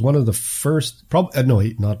he was one of the first,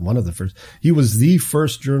 not one of the first. He was the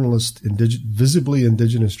first journalist, visibly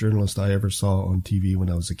Indigenous journalist I ever saw on TV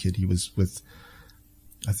when I was a kid. He was with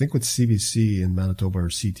CBC in Manitoba, or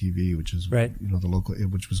CTV, which is the local,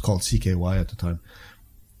 which was called CKY at the time.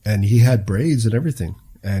 And he had braids and everything,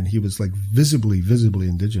 and he was like visibly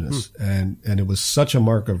Indigenous, and it was such a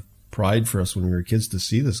mark of pride for us when we were kids to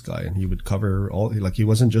see this guy. And he would cover he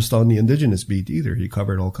wasn't just on the Indigenous beat either. He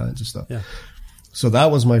covered all kinds of stuff. Yeah. So that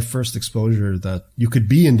was my first exposure that you could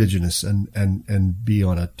be Indigenous and be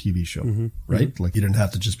on a TV show, right? Like you didn't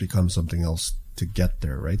have to just become something else to get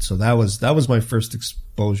there, right? So that was my first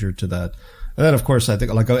exposure to that. And then of course I think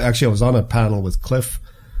I was on a panel with Cliff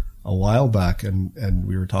a while back, and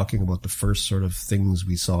we were talking about the first sort of things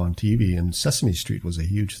we saw on TV, and Sesame Street was a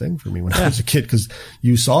huge thing for me when I was a kid, because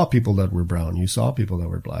you saw people that were brown, you saw people that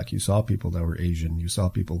were black, you saw people that were Asian,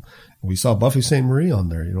 we saw Buffy St. Marie on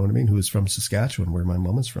there, you know what I mean, who is from Saskatchewan, where my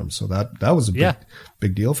mom is from. So that was a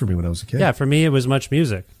big deal for me when I was a kid. Yeah, for me it was Much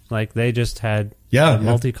Music. Like they just had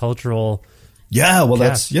multicultural. Yeah, well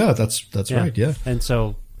cast. That's right. Yeah. And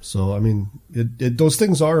so I mean, those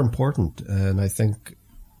things are important, and I think,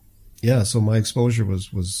 so my exposure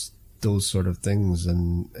was those sort of things.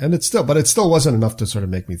 And it still wasn't enough to sort of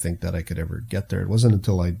make me think that I could ever get there. It wasn't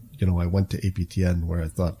until I went to APTN where I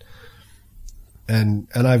thought, and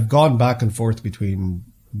I've gone back and forth between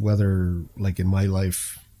whether, like in my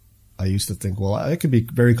life, I used to think, well, I could be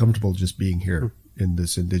very comfortable just being here in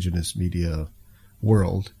this Indigenous media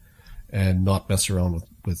world and not mess around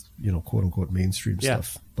with quote unquote mainstream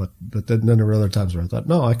stuff. But then there were other times where I thought,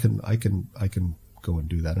 no, I can go and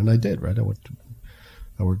do that. And I did, right? I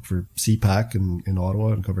worked for CPAC in Ottawa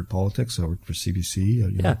and covered politics. I worked for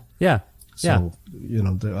CBC. So,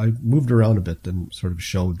 I moved around a bit and sort of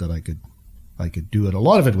showed that I could do it. A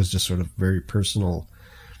lot of it was just sort of very personal.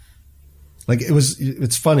 Like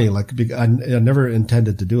it's funny, like I never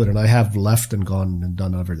intended to do it, and I have left and gone and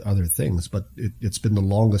done other things, but it's been the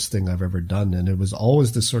longest thing I've ever done. And it was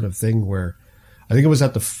always this sort of thing where I think it was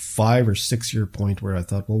at the 5 or 6 year point where I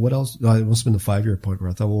thought, well, what else? No, it must have been the 5 year point where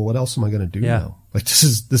I thought, well, what else am I going to do now? Like this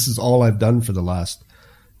is all I've done for the last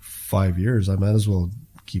 5 years. I might as well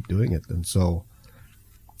keep doing it. And so,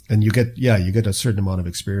 and you get a certain amount of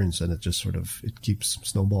experience, and it just sort of, it keeps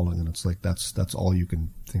snowballing, and it's like that's all you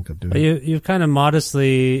can think of doing. You've kind of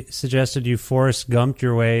modestly suggested you Forrest Gumped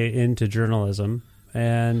your way into journalism,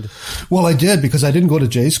 and well, I did, because I didn't go to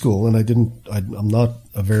J school, and I'm not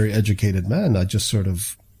a very educated man. I just sort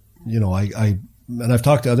of, and I've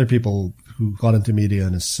talked to other people who got into media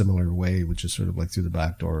in a similar way, which is sort of like through the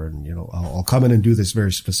back door, and I'll come in and do this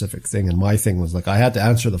very specific thing. And my thing was like I had to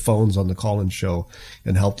answer the phones on the call-in show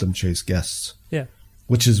and help them chase guests. Yeah,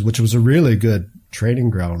 which was a really good training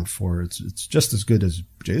ground for it's just as good as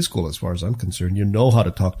J school as far as I'm concerned. You know how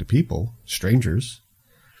to talk to people, strangers.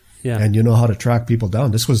 Yeah. And you know how to track people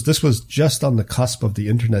down. This was just on the cusp of the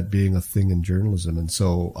internet being a thing in journalism. And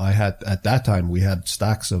so at that time we had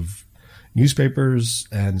stacks of newspapers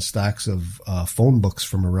and stacks of phone books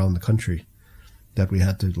from around the country that we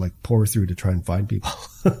had to like pour through to try and find people.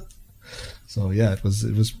 So yeah, it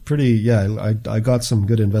was pretty. Yeah, I got some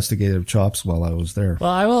good investigative chops while I was there. Well,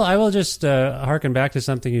 I will just harken back to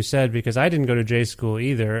something you said, because I didn't go to J school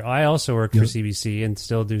either. I also worked for CBC and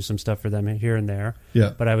still do some stuff for them here and there.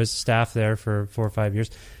 Yeah, but I was staff there for 4 or 5 years.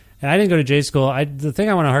 And I didn't go to J school. The thing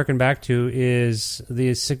I want to harken back to is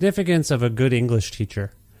the significance of a good English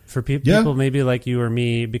teacher. For people maybe like you or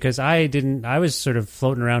me, because I was sort of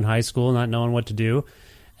floating around high school not knowing what to do.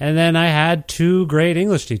 And then I had 2 great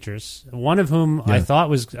English teachers, one of whom I thought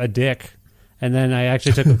was a dick. And then I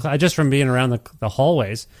actually took a class just from being around the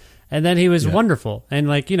hallways. And then he was wonderful.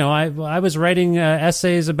 And I was writing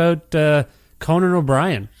essays about Conan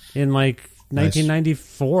O'Brien in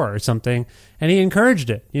 1994 or something. And he encouraged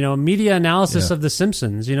it, media analysis of The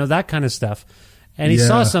Simpsons, that kind of stuff. And he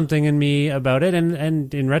saw something in me about it,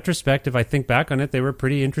 and in retrospect, if I think back on it, they were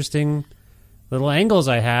pretty interesting little angles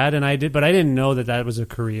I had, but I didn't know that was a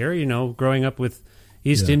career. Growing up with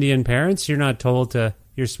East Indian parents, you're not told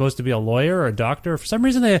you're supposed to be a lawyer or a doctor. For some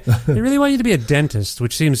reason, they really want you to be a dentist,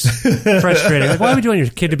 which seems frustrating. Like, why would you want your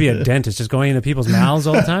kid to be a dentist, just going into people's mouths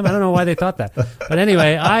all the time? I don't know why they thought that. But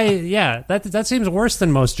anyway, that seems worse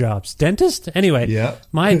than most jobs. Dentist? Anyway,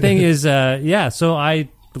 my thing is, so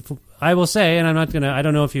I will say, and I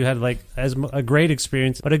don't know if you had as a great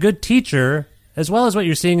experience, but a good teacher, as well as what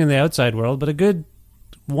you're seeing in the outside world, but a good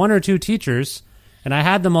 1 or 2 teachers, and I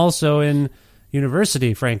had them also in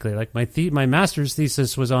university, frankly. Like my master's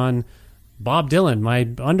thesis was on Bob Dylan. My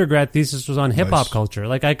undergrad thesis was on hip-hop culture.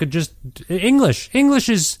 Like I could just... English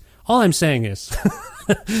is... All I'm saying is...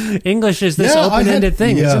 English is this open-ended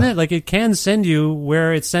thing, isn't it? Like it can send you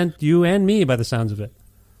where it sent you and me by the sounds of it.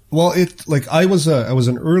 Well, I was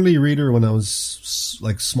an early reader when I was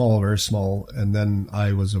small, very small, and then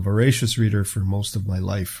I was a voracious reader for most of my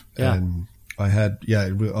life. Yeah. And I had,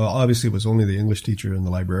 obviously it was only the English teacher and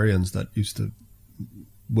the librarians that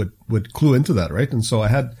would clue into that, right? And so I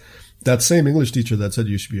had that same English teacher that said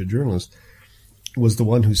you should be a journalist was the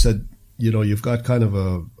one who said, you've got kind of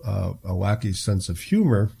a wacky sense of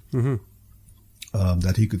humor. Mm-hmm.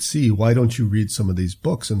 That he could see. Why don't you read some of these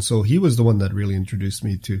books? And so he was the one that really introduced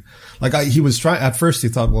me to, he was trying, at first he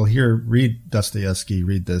thought, well, here, read Dostoevsky,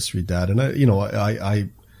 read this, read that. And I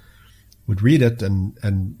would read it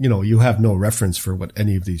and, you have no reference for what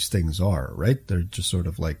any of these things are, right? They're just sort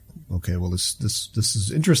of like, okay, well, this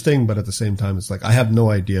is interesting, but at the same time, it's like, I have no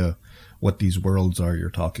idea what these worlds are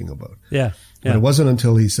you're talking about. Yeah. But it wasn't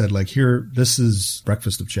until he said, here, this is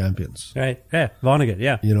Breakfast of Champions. Right. Yeah. Vonnegut.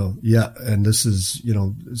 Yeah. And this is,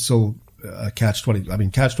 so Catch-22. I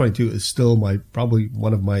mean, Catch-22 is still probably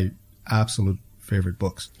one of my absolute favorite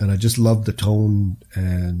books. And I just love the tone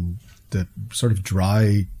and the sort of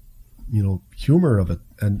dry, humor of it.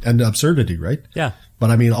 and absurdity, right? Yeah.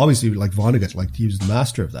 But I mean, obviously, like Vonnegut, like he was the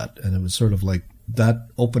master of that, and it was sort of like that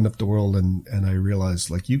opened up the world, and I realized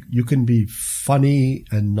like you can be funny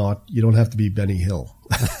and not, you don't have to be Benny Hill.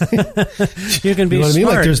 You can be you know what smart. I mean?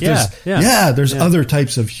 Like there's yeah. other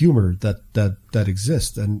types of humor that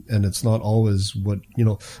exist, and it's not always what, you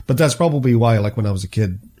know. But that's probably why, like when I was a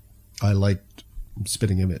kid, I liked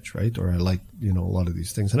Spitting Image, right? Or I liked, you know, a lot of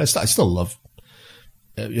these things, and I still love,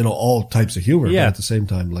 you know, all types of humor. Yeah. But at the same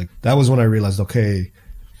time, like that was when I realized, okay,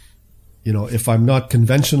 you know, if I'm not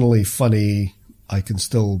conventionally funny, I can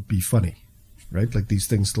still be funny, right? Like these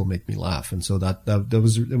things still make me laugh. And so that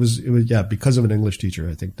was yeah, because of an English teacher,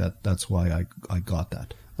 I think that's why I got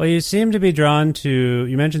that. Well, you seem to be drawn to,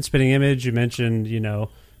 you mentioned Spitting Image, you mentioned, you know,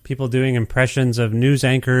 people doing impressions of news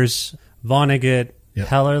anchors, Vonnegut,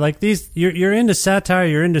 Heller, like these, you're into satire,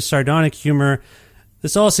 you're into sardonic humor.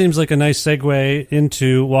 This all seems like a nice segue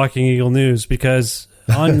into Walking Eagle News, because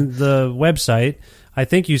on the website, I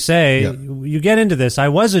think you say, you get into this, I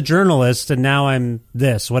was a journalist and now I'm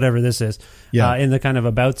this, whatever this is, in the kind of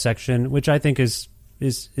about section, which I think is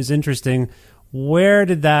interesting. Where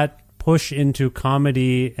did that push into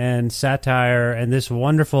comedy and satire and this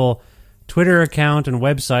wonderful Twitter account and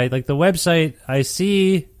website? Like the website, I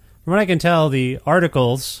see, from what I can tell, the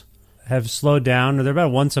articles have slowed down. They're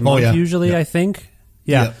about once a month usually, I think.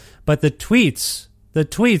 Yeah. But the tweets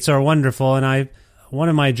are wonderful, and one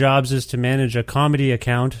of my jobs is to manage a comedy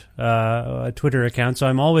account, a Twitter account. So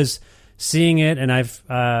I'm always seeing it, and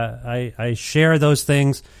I share those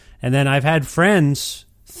things. And then I've had friends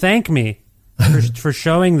thank me for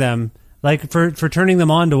showing them, like for turning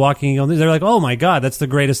them on to Walking Eagle News. They're like, "Oh my God, that's the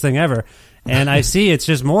greatest thing ever!" And I see it's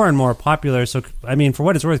just more and more popular. So I mean, for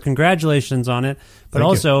what it's worth, congratulations on it. But Thank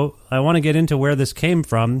also, you. I want to get into where this came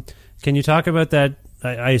from. Can you talk about that?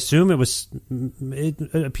 I assume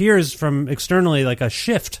it appears from externally like a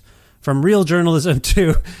shift from real journalism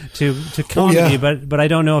to comedy, but I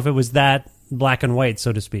don't know if it was that black and white,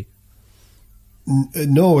 so to speak.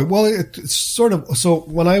 No, well, it's sort of, so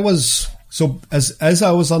when I was, as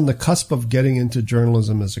I was on the cusp of getting into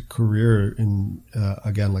journalism as a career in,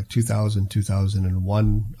 again, like 2000,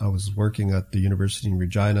 2001, I was working at the University in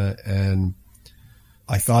Regina, and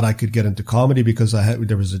I thought I could get into comedy because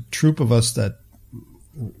there was a troupe of us that,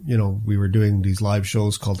 you know, we were doing these live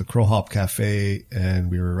shows called the Crow Hop Cafe,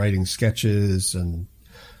 and we were writing sketches, and,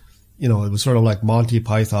 you know, it was sort of like Monty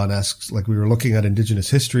Python-esque, like we were looking at Indigenous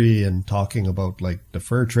history and talking about like the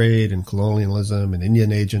fur trade and colonialism and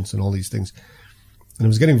Indian agents and all these things. And it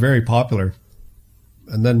was getting very popular.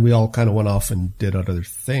 And then we all kind of went off and did other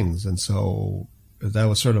things. And so that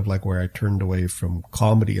was sort of like where I turned away from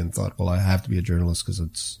comedy and thought, well, I have to be a journalist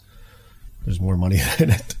because there's more money in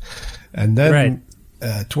it. And then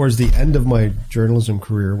towards the end of my journalism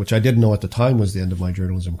career, which I didn't know at the time was the end of my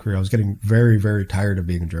journalism career, I was getting very, very tired of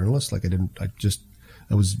being a journalist. Like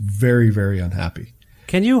I was very, very unhappy.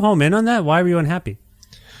 Can you home in on that? Why were you unhappy?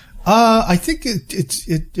 I think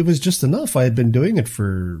it was just enough. I had been doing it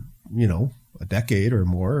for, you know, a decade or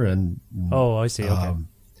more. And oh, I see. Okay.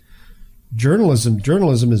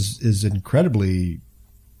 Journalism is incredibly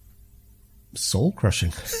soul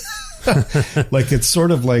crushing. Like it's sort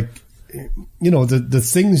of like, you know, the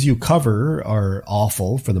things you cover are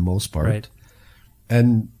awful for the most part. Right.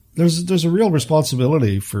 And there's a real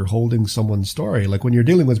responsibility for holding someone's story. Like when you're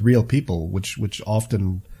dealing with real people, which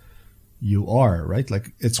often you are, right?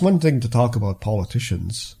 Like it's one thing to talk about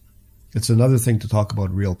politicians. It's another thing to talk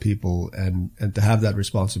about real people and to have that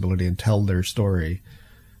responsibility and tell their story,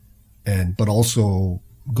 but also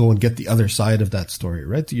go and get the other side of that story,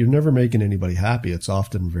 right? You're never making anybody happy. It's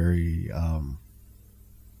often very,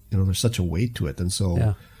 you know, there's such a weight to it. And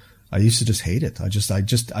so I used to just hate it.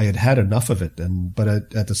 I had enough of it. But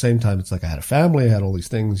at the same time, it's like I had a family, I had all these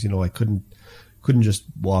things, you know, I couldn't just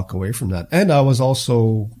walk away from that. And I was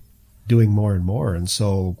also doing more and more. And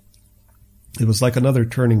so it was like another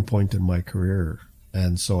turning point in my career.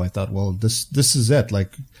 And so I thought, well, this is it.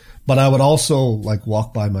 Like, but I would also like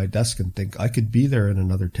walk by my desk and think I could be there in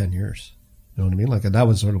another 10 years. You know what I mean? Like, and that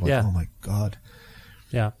was sort of like, oh my God.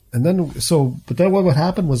 Yeah. And then, but then what would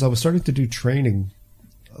happen was I was starting to do training.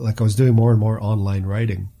 Like I was doing more and more online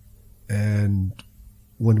writing. And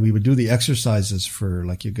when we would do the exercises for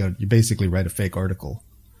like, you basically write a fake article.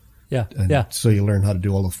 Yeah. And so you learn how to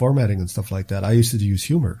do all the formatting and stuff like that. I used to use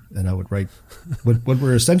humor, and I would write what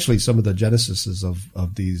were essentially some of the genesis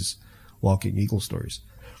of these Walking Eagle stories.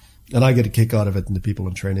 And I get a kick out of it, and the people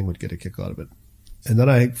in training would get a kick out of it. And then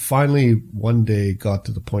I finally one day got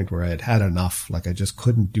to the point where I had enough. Like I just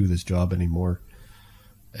couldn't do this job anymore.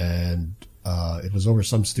 And it was over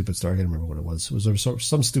some stupid story. I can't remember what it was. It was over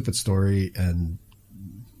some stupid story, and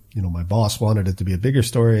my boss wanted it to be a bigger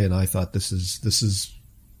story, and I thought this is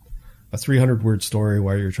a 300-word story.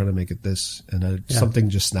 Why are you trying to make it this? And something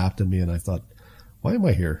just snapped in me, and I thought, why am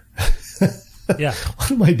I here? Yeah.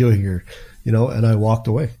 What am I doing here? And I walked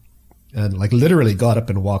away, and like literally got up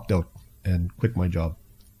and walked out and quit my job.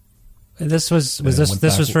 And this was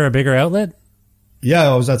for a bigger outlet?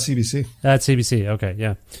 Yeah, I was at CBC. At CBC, okay,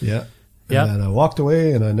 yeah. Yeah. And I walked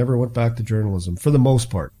away, and I never went back to journalism for the most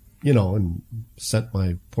part, and sent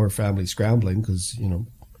my poor family scrambling because,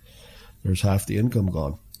 there's half the income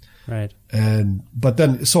gone. Right. But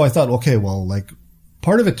then, so I thought, okay, well, like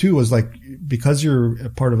part of it too was like, because you're a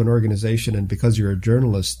part of an organization and because you're a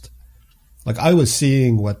journalist, like I was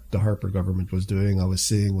seeing what the Harper government was doing. I was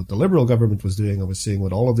seeing what the Liberal government was doing. I was seeing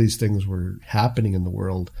what all of these things were happening in the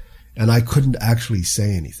world. And I couldn't actually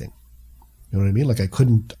say anything. You know what I mean? Like I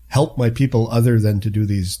couldn't help my people other than to do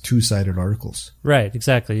these two-sided articles. Right,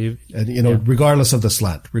 exactly. Regardless of the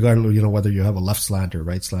slant, regardless, whether you have a left slant or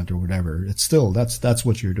right slant or whatever, it's still, that's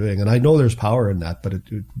what you're doing. And I know there's power in that, but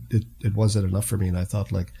it wasn't enough for me. And I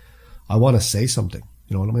thought, like, I want to say something.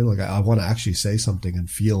 You know what I mean? Like I want to actually say something and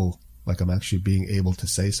feel like I'm actually being able to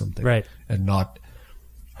say something. Right. And not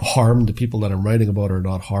harm the people that I'm writing about or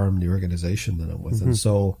not harm the organization that I'm with. Mm-hmm. And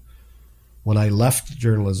so when I left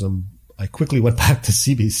journalism, I quickly went back to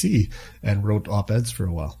CBC and wrote op-eds for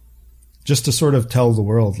a while, just to sort of tell the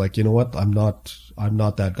world, like, you know what, I'm not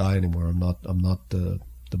that guy anymore. I'm not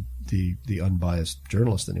the unbiased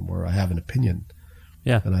journalist anymore. I have an opinion,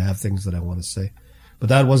 and I have things that I want to say. But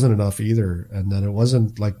that wasn't enough either. And then it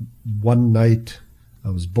wasn't like one night I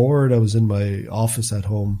was bored. I was in my office at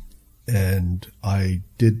home, and I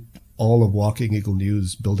did all of Walking Eagle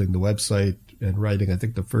News, building the website and writing, I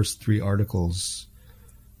think, the first 3 articles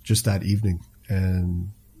just that evening, and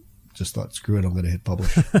just thought, screw it, I'm going to hit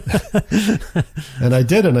publish. And I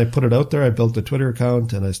did, and I put it out there. I built a Twitter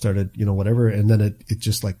account, and I started, whatever. And then it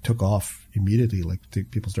just like took off immediately. Like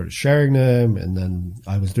people started sharing them, and then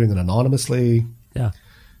I was doing it anonymously. Yeah.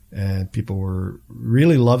 And people were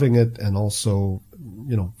really loving it, and also,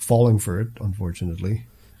 falling for it, unfortunately.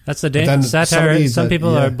 That's the satire. Some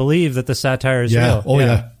people believe that the satire is real. Oh,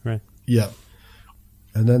 yeah. Right. Yeah.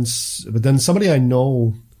 And then, but then somebody I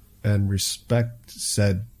know and respect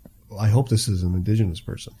said, I hope this is an Indigenous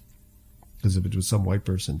person. Because if it was some white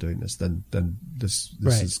person doing this, then this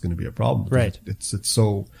right. is going to be a problem. Right. It's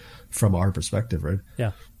so from our perspective, right?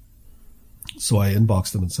 Yeah. So I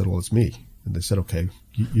inboxed them and said, well, it's me. And they said, okay,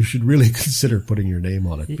 you should really consider putting your name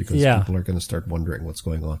on it, because people are going to start wondering what's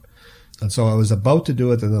going on. And so I was about to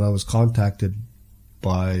do it, and then I was contacted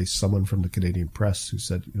by someone from the Canadian Press who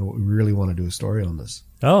said, we really want to do a story on this.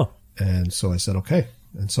 Oh. And so I said, okay.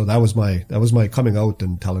 And so that was my coming out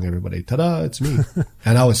and telling everybody, ta-da, it's me.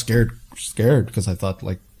 And I was scared because I thought,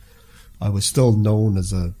 like, I was still known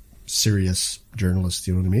as a serious journalist,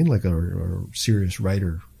 you know what I mean? Like a serious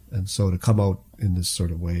writer. And so to come out in this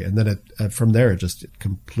sort of way, and then from there, it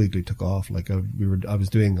completely took off. Like I was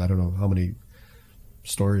doing, I don't know how many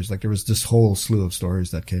stories, like there was this whole slew of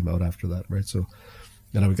stories that came out after that. Right. So,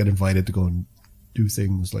 and I would get invited to go and do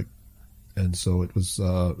things like, and so it was,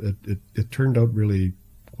 it turned out really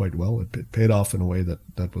quite well. It paid off in a way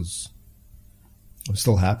that was, I'm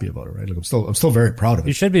still happy about it, right? Like I'm still very proud of it.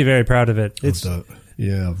 You should be very proud of it.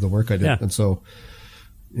 Of the work I did. Yeah. And so,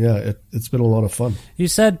 it's been a lot of fun. You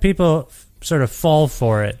said people sort of fall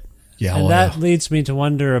for it. Yeah. And that leads me to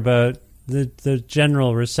wonder about the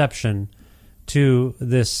general reception to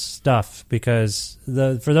this stuff, because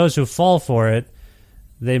for those who fall for it,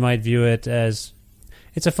 they might view it as,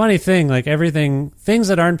 it's a funny thing, like things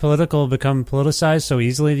that aren't political become politicized so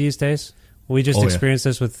easily these days. We just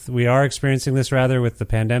we are experiencing this rather with the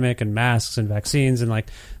pandemic and masks and vaccines, and like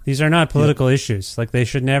these are not political issues. Like they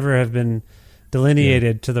should never have been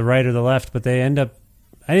delineated to the right or the left, but they end up,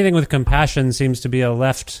 anything with compassion seems to be a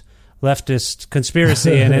leftist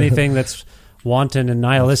conspiracy, and anything that's wanton and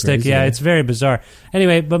nihilistic. Crazy, it's very bizarre.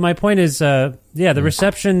 Anyway, but my point is, the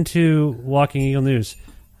reception to Walking Eagle News,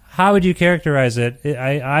 how would you characterize it?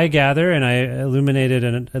 I gather, and I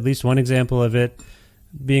illuminated at least one example of it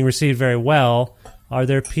being received very well. Are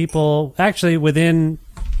there people actually within?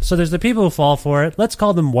 So there's the people who fall for it. Let's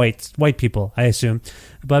call them white people, I assume,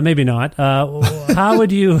 but maybe not. How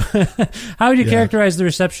would you characterize the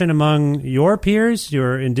reception among your peers,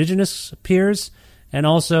 your Indigenous peers, and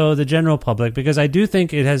also the general public? Because I do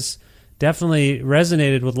think it has definitely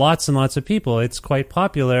resonated with lots and lots of people. It's quite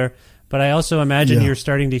popular, but I also imagine you're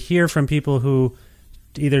starting to hear from people who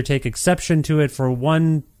either take exception to it for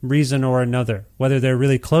one reason or another, whether they're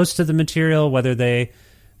really close to the material, whether they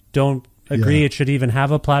don't agree it should even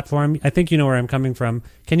have a platform. I think you know where I'm coming from.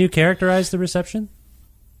 Can you characterize the reception?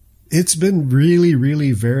 It's been really,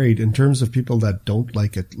 really varied in terms of people that don't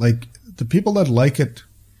like it. Like the people that like it,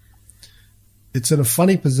 it's in a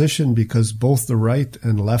funny position because both the right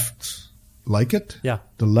and left like it. Yeah.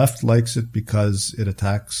 The left likes it because it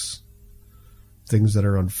attacks things that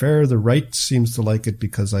are unfair. The right seems to like it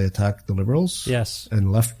because I attack the liberals. Yes. And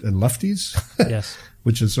lefties. Yes.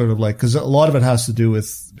 Which is sort of like, because a lot of it has to do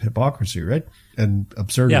with hypocrisy, right? And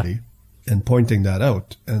absurdity, and pointing that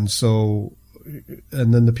out. And so,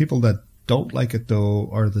 and then the people that don't like it though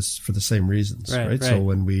are this for the same reasons, right? So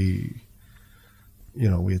when we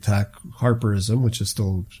attack Harperism, which is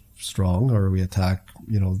still strong, or we attack,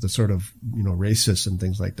 the sort of, racists and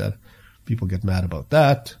things like that, people get mad about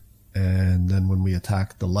that. And then when we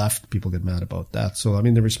attack the left, people get mad about that. So, I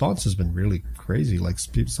mean, the response has been really crazy. Like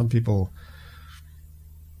some people,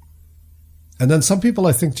 and then some people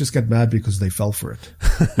I think just get mad because they fell for it,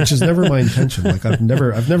 which is never my intention. Like I've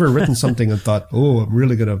never written something and thought, oh, I'm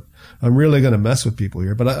really gonna mess with people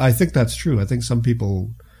here. But I think that's true. I think some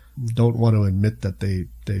people don't want to admit that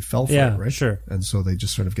they fell for it, right? Sure. And so they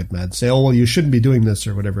just sort of get mad and say, oh, well, you shouldn't be doing this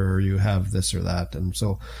or whatever, or you have this or that. And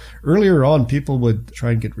so earlier on, people would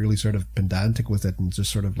try and get really sort of pedantic with it and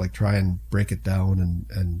just sort of like try and break it down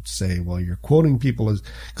and say, well, you're quoting people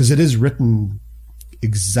because it is written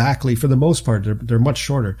exactly, for the most part, they're much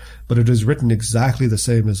shorter, but it is written exactly the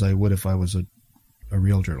same as I would if I was a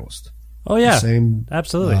real journalist. Oh yeah, the same,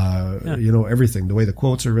 absolutely. Everything, the way the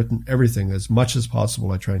quotes are written, everything, as much as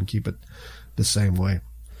possible, I try and keep it the same way.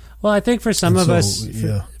 Well, I think for some of us,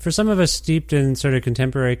 for some of us steeped in sort of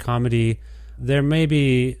contemporary comedy, there may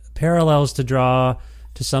be parallels to draw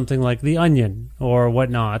to something like The Onion or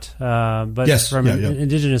whatnot. But from an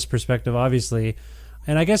indigenous perspective, obviously,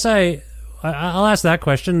 and I guess I'll ask that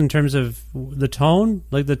question in terms of the tone.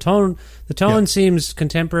 Like the tone seems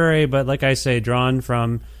contemporary, but like I say, drawn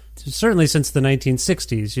from certainly since the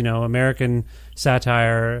 1960s. American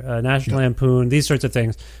satire, National Lampoon, these sorts of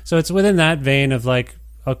things. So it's within that vein of like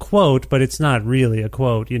a quote, but it's not really a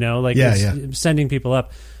quote. It's sending people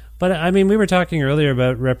up. But I mean, we were talking earlier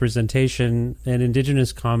about representation and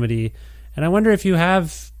indigenous comedy, and I wonder if you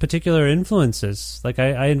have particular influences. Like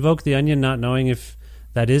I invoke The Onion, not knowing if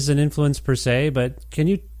that is an influence per se, but can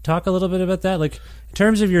you talk a little bit about that? Like in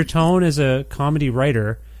terms of your tone as a comedy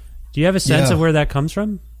writer, do you have a sense of where that comes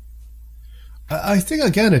from? I think,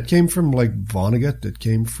 again, it came from like Vonnegut. It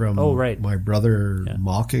came from my brother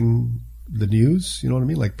mocking the news. You know what I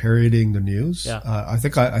mean? Like parodying the news. Yeah. I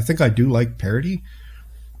think I do like parody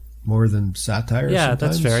more than satire. Yeah,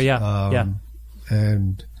 sometimes. That's fair. Yeah.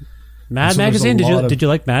 And Mad Magazine. Did you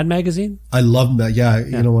like Mad Magazine? I love that. Yeah.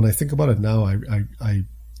 When I think about it now,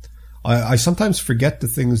 I sometimes forget the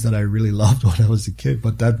things that I really loved when I was a kid,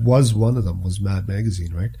 but that was one of them, was Mad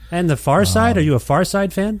Magazine, right? And the Far Side. Are you a Far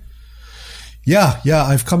Side fan? Yeah.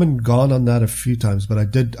 I've come and gone on that a few times, but I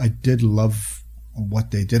did love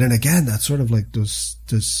what they did. And again, that's sort of like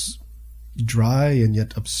this dry and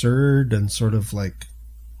yet absurd, and sort of like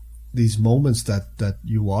these moments that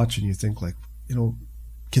you watch and you think like,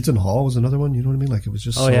 Kids in the Hall was another one, you know what I mean? Like it was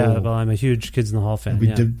just well, I'm a huge Kids in the Hall fan.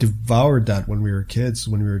 We devoured that when we were kids,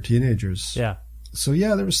 when we were teenagers. Yeah. So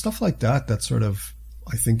there was stuff like that sort of,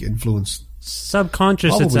 I think, influenced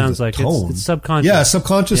subconscious. It sounds like it's subconscious. Yeah,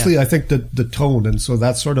 subconsciously, I think the tone, and so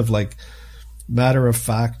that sort of like matter of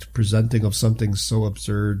fact presenting of something so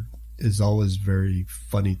absurd is always very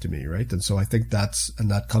funny to me, right? And so I think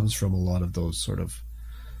that comes from a lot of those sort of.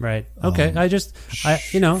 Right. Okay. That's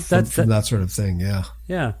from that sort of thing. Yeah.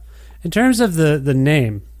 Yeah. In terms of the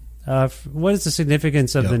name, what is the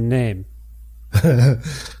significance of the name?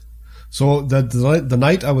 So the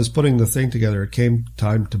night I was putting the thing together, it came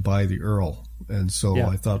time to buy the Earl, and so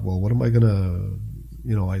I thought, well, what am I gonna?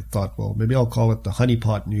 I thought, well, maybe I'll call it the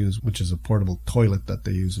Honeypot News, which is a portable toilet that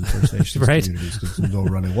they use in First Nations communities because there's no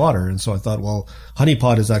running water. And so I thought, well,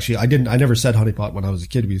 Honeypot is actually I never said Honeypot when I was a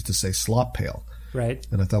kid. We used to say Slop Pail. Right.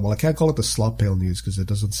 And I thought, well, I can't call it the Slop Pail News because it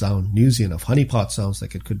doesn't sound newsy enough. Honeypot sounds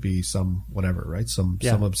like it could be some whatever, right? Some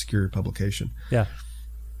obscure publication. Yeah.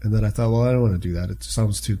 And then I thought, well, I don't want to do that. It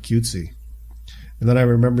sounds too cutesy. And then I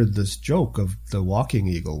remembered this joke of the walking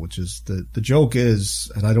eagle, which is the joke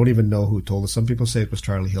is, and I don't even know who told it. Some people say it was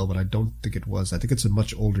Charlie Hill, but I don't think it was. I think it's a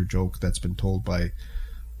much older joke that's been told by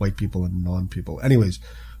white people and non-people. Anyways,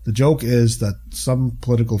 the joke is that some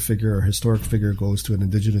political figure or historic figure goes to an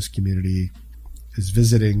indigenous community, is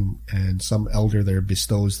visiting, and some elder there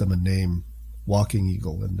bestows them a name, Walking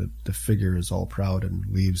Eagle, and the figure is all proud and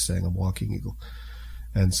leaves saying, I'm Walking Eagle.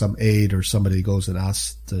 And some aide or somebody goes and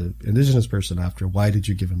asks the indigenous person after, why did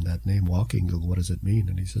you give him that name, Walking Eagle? What does it mean?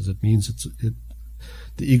 And he says, it means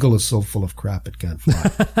the eagle is so full of crap it can't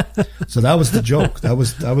fly. So that was the joke. That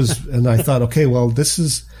was, and I thought, okay, well, this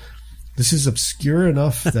is obscure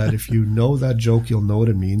enough that if you know that joke, you'll know what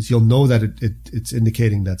it means. You'll know that it's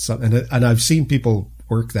indicating that something. And I've seen people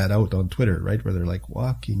work that out on Twitter, right? Where they're like,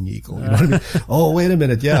 walking eagle. You know what I mean? Oh, wait a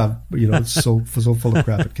minute. Yeah. It's so full of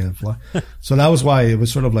crap it can't fly. So that was why it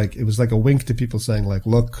was sort of like, it was like a wink to people saying like,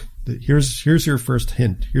 look, here's your first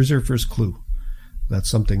hint. Here's your first clue that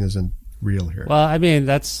something isn't real here. Well, I mean,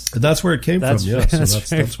 that's where it came from. Yeah. That's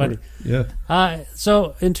very funny.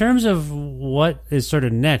 So in terms of what is sort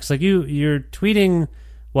of next, like you're tweeting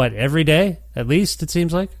what, every day at least, it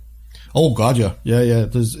seems like? Oh God, yeah.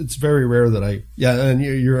 It's very rare that and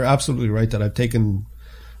you're absolutely right that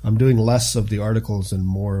I'm doing less of the articles and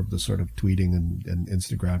more of the sort of tweeting and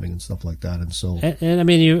Instagramming and stuff like that. And so, and I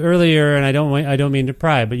mean, you earlier, and I don't mean to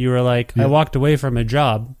pry, but you were like, I walked away from a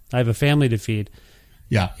job. I have a family to feed.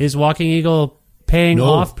 Yeah. Is Walking Eagle paying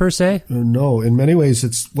off per se? No, in many ways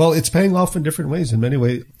it's paying off in different ways. In many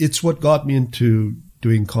ways, it's what got me into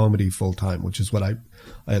doing comedy full time, which is what I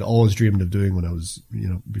had always dreamed of doing when I was,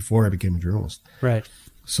 before I became a journalist. Right.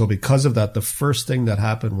 So because of that, the first thing that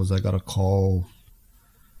happened was I got a call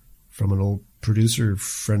from an old producer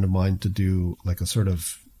friend of mine to do like a sort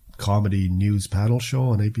of comedy news panel show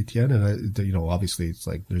on APTN. And obviously it's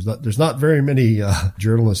like, there's not very many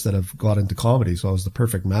journalists that have got into comedy. So I was the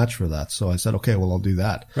perfect match for that. So I said, okay, well, I'll do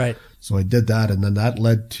that. Right. So I did that. And then that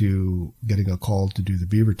led to getting a call to do the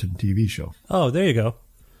Beaverton TV show. Oh, there you go.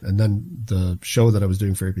 And then the show that I was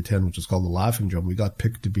doing for AP10, which was called The Laughing Drum, we got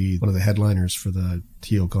picked to be one of the headliners for the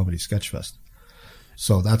TO Comedy Sketchfest.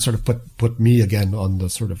 So that sort of put me again on the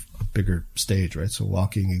sort of bigger stage, right? So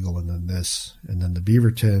Walking Eagle, and then this, and then the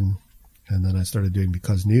Beaverton, and then I started doing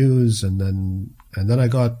Because News, and then I've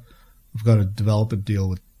got a development deal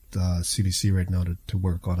with CBC right now to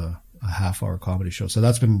work on a half-hour comedy show. So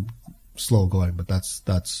that's been slow going, but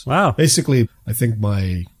that's wow. Basically, I think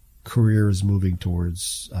my career is moving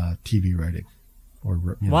towards TV writing.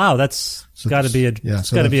 Wow, that's got to be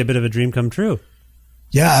a bit of a dream come true.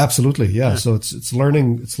 Yeah, absolutely. Yeah. So it's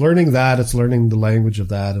learning that, it's learning the language of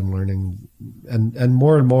that, and learning and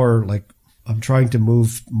more like I'm trying to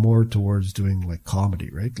move more towards doing like comedy,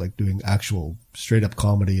 right? Like doing actual straight up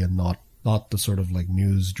comedy and not the sort of like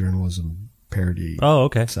news journalism parody. Oh,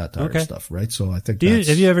 okay. Satire stuff, right? So I think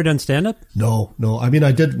have you ever done stand up? No. I mean,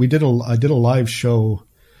 I did a live show.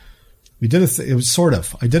 I did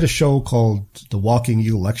a show called the Walking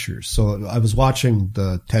Eagle Lectures. So I was watching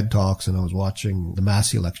the TED Talks and I was watching the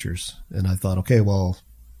Massey Lectures, and I thought, okay, well,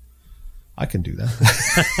 I can do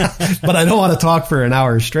that, but I don't want to talk for an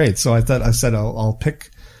hour straight. So I said I'll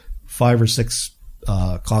pick 5 or 6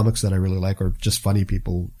 comics that I really like, or just funny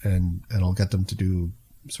people, and I'll get them to do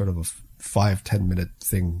sort of a 5-10 minute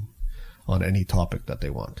thing on any topic that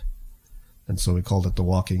they want. And so we called it the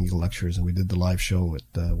Walking Eagle Lectures, and we did the live show at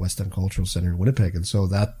the West End Cultural Center in Winnipeg. And so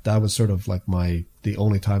that was sort of like the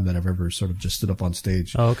only time that I've ever sort of just stood up on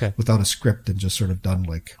stage without a script and just sort of done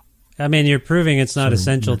like. I mean, you're proving it's not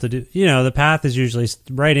essential to do. The path is usually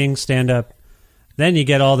writing, stand up, then you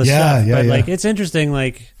get all the stuff. But like, it's interesting.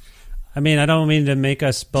 Like, I mean, I don't mean to make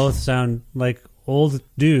us both sound like old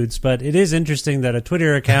dudes, but it is interesting that a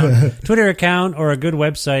Twitter account or a good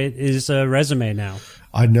website is a resume now.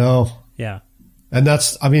 I know. Yeah. And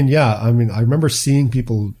I remember seeing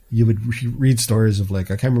people, you would read stories of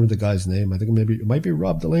like, I can't remember the guy's name. I think it might be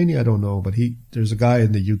Rob Delaney. I don't know, but there's a guy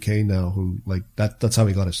in the UK now who like that's how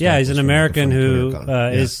he got his start. Yeah. He's an American who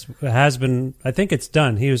has been, I think it's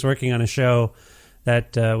done. He was working on a show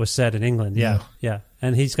that was set in England. Yeah.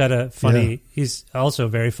 And he's got he's also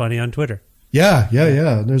very funny on Twitter. Yeah.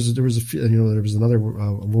 And there was another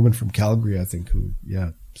a woman from Calgary, I think, who,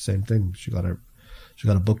 same thing. She got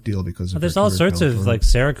a book deal because of there's all sorts of like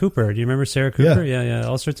Sarah Cooper. Do you remember Sarah Cooper? Yeah.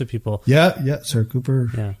 All sorts of people. Yeah. Sarah Cooper.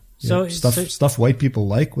 Yeah. So stuff white people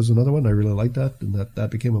like was another one. I really liked that, and that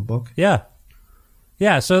became a book. Yeah.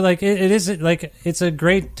 Yeah. So like it is like it's a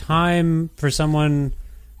great time for someone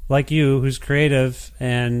like you who's creative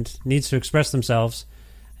and needs to express themselves,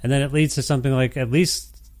 and then it leads to something like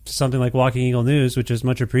Walking Eagle News, which is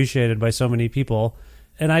much appreciated by so many people.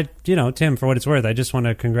 And I, Tim, for what it's worth, I just want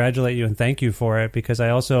to congratulate you and thank you for it, because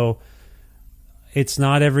it's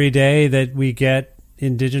not every day that we get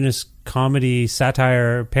Indigenous comedy,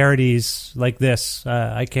 satire, parodies like this.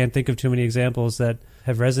 I can't think of too many examples that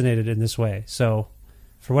have resonated in this way. So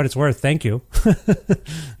for what it's worth, thank you.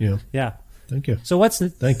 Yeah. Thank you. So thank you.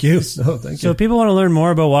 Thank you. So if people want to learn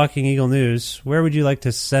more about Walking Eagle News, where would you like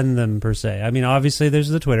to send them per se? I mean, obviously there's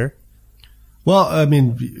the Twitter. Well, I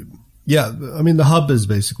mean, Yeah, I mean, the hub is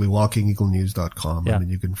basically walkingeaglenews.com. Yeah. I mean,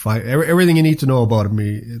 you can find everything you need to know about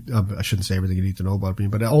me. I shouldn't say everything you need to know about me,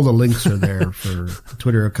 but all the links are there for the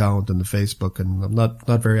Twitter account and the Facebook. And I'm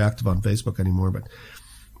not very active on Facebook anymore,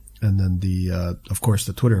 and then of course,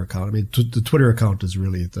 the Twitter account. I mean, the Twitter account is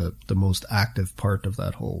really the most active part of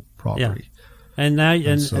that whole property. Yeah. And now,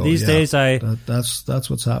 these days, that's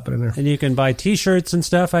what's happening there. And you can buy T-shirts and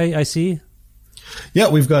stuff. I see. Yeah,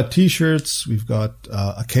 we've got T-shirts. We've got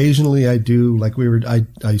occasionally I do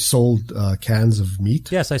I sold cans of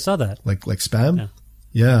meat. Yes, I saw that. Like Spam.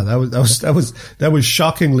 Yeah, that was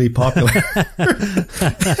shockingly popular.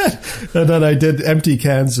 And then I did empty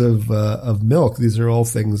cans of milk. These are all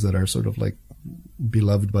things that are sort of like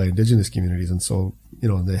beloved by Indigenous communities, and so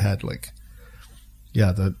they had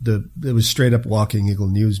it was straight up Walking Eagle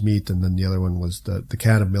News meat, and then the other one was the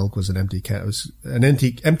can of milk was an empty can. It was an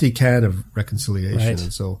empty can of reconciliation, right.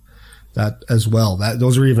 And so that as well.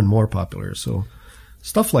 Those are even more popular. So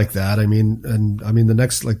stuff like that. I mean, the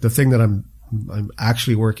next the thing that I'm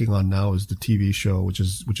actually working on now is the TV show, which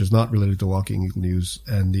is not related to Walking Eagle News,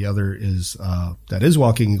 and the other is that is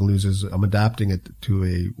Walking Eagle News. Is I'm adapting it to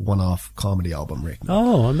a one-off comedy album right now.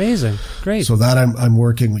 Oh, amazing! Great. So that I'm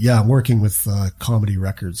working with Comedy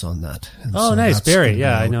Records on that. And oh, so nice, Barry.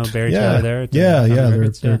 Yeah, I know Barry Taylor there.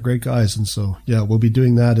 They're great guys, and so we'll be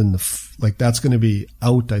doing that in that's going to be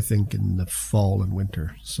out, I think, in the fall and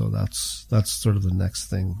winter. So that's sort of the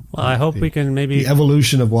next thing. Well, I hope we can maybe the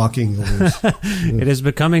evolution of Walking Eagle News. It is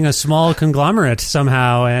becoming a small conglomerate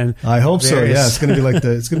somehow, and I hope so. Yeah, it's going to be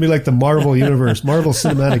like the Marvel universe, Marvel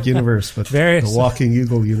Cinematic Universe, but the Walking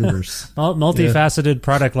Eagle universe. Multifaceted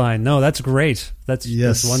product line. No, that's great. That's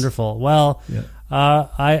wonderful. Well,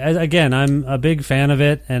 I'm a big fan of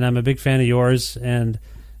it, and I'm a big fan of yours. And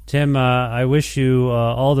Tim, I wish you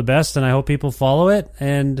all the best, and I hope people follow it.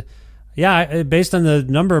 And based on the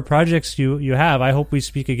number of projects you have, I hope we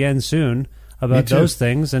speak again soon about those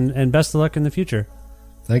things, and best of luck in the future.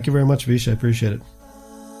 Thank you very much, Vish. I appreciate it.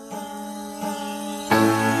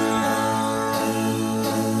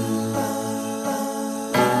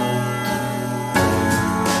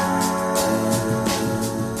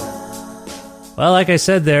 Well, like I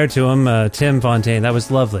said there to him, Tim Fontaine, that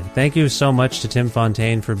was lovely. Thank you so much to Tim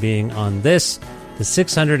Fontaine for being on the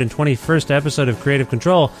 621st episode of Creative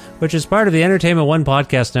Control, which is part of the Entertainment One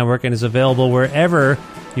Podcast Network and is available wherever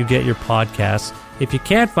you get your podcasts. If you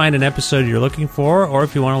can't find an episode you're looking for, or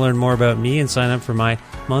if you want to learn more about me and sign up for my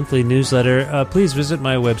monthly newsletter, please visit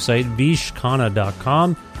my website,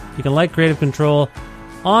 vishkhanna.com. You can like Creative Control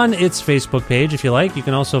on its Facebook page if you like. You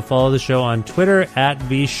can also follow the show on Twitter at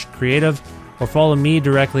VishCreative, or follow me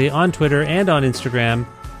directly on Twitter and on Instagram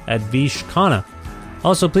at vishkhanna.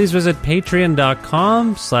 Also, please visit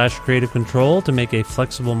patreon.com/Creative Control to make a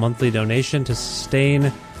flexible monthly donation to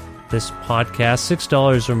sustain this podcast.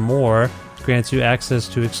 $6 or more grants you access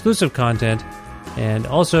to exclusive content. And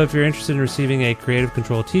also, if you're interested in receiving a Creative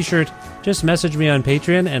Control t-shirt, just message me on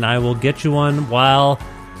Patreon and I will get you one while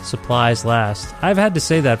supplies last. I've had to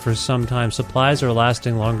say that for some time. Supplies are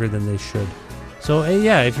lasting longer than they should. So,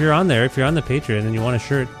 if you're on there, if you're on the Patreon and you want a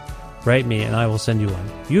shirt, write me and I will send you one.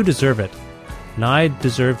 You deserve it. And I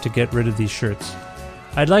deserve to get rid of these shirts.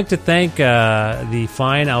 I'd like to thank the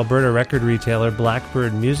fine Alberta record retailer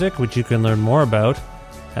Blackbird Music, which you can learn more about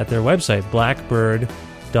at their website,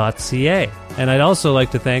 blackbird.ca. And I'd also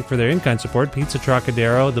like to thank for their in-kind support Pizza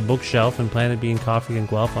Trocadero, The Bookshelf, and Planet Bean Coffee in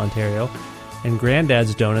Guelph, Ontario, and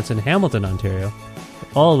Grandad's Donuts in Hamilton, Ontario.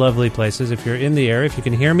 All lovely places. If you're in the area, if you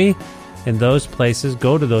can hear me in those places,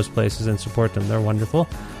 go to those places and support them. They're wonderful.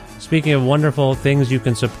 Speaking of wonderful things you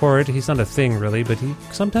can support, he's not a thing really, but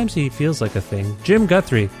sometimes he feels like a thing. Jim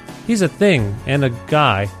Guthrie, he's a thing and a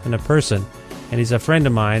guy and a person, and he's a friend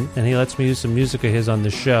of mine, and he lets me use some music of his on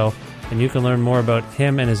the show, and you can learn more about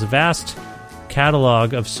him and his vast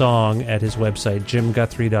catalog of song at his website,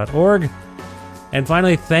 jimguthrie.org. And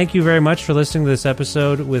finally, thank you very much for listening to this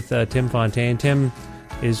episode with Tim Fontaine. Tim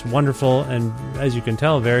is wonderful, and as you can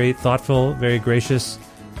tell, very thoughtful, very gracious,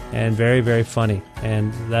 and very, very funny.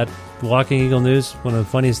 And that Walking Eagle News, one of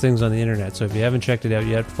the funniest things on the internet. So if you haven't checked it out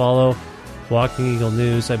yet, follow Walking Eagle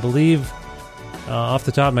News. I believe, off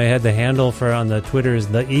the top of my head, the handle on the Twitter is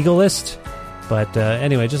The Eaglist. But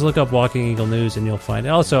anyway, just look up Walking Eagle News and you'll find it.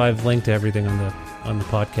 Also, I've linked to everything on the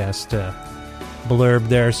podcast blurb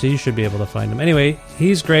there, so you should be able to find him. Anyway,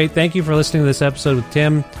 he's great. Thank you for listening to this episode with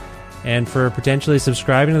Tim, and for potentially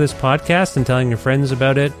subscribing to this podcast and telling your friends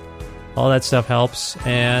about it. All that stuff helps,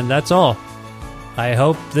 and that's all. I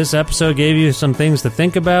hope this episode gave you some things to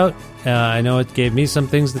think about. I know it gave me some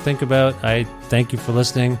things to think about. I thank you for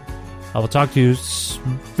listening. I will talk to you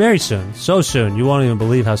very soon. So soon. You won't even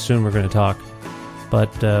believe how soon we're going to talk.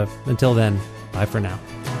 But until then, bye for now.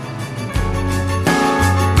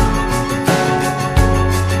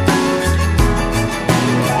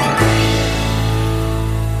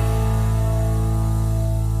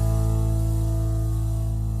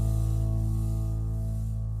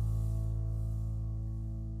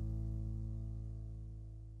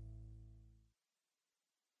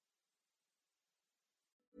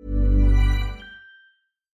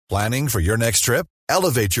 Planning for your next trip?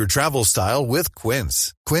 Elevate your travel style with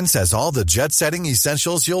Quince. Quince has all the jet-setting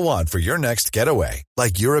essentials you'll want for your next getaway,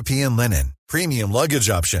 like European linen, premium luggage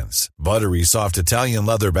options, buttery soft Italian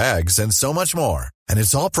leather bags, and so much more. And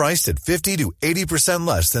it's all priced at 50 to 80%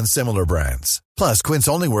 less than similar brands. Plus, Quince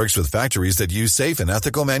only works with factories that use safe and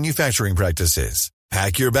ethical manufacturing practices.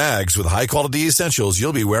 Pack your bags with high-quality essentials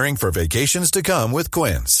you'll be wearing for vacations to come with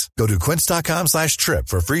Quince. Go to quince.com/trip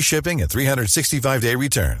for free shipping and 365-day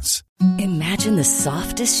returns. Imagine the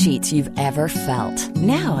softest sheets you've ever felt.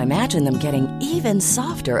 Now imagine them getting even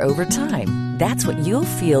softer over time. That's what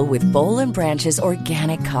you'll feel with Boll & Branch's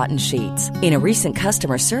organic cotton sheets. In a recent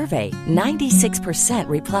customer survey, 96%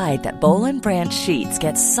 replied that Boll & Branch sheets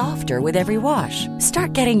get softer with every wash.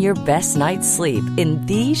 Start getting your best night's sleep in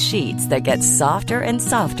these sheets that get softer and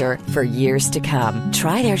softer for years to come.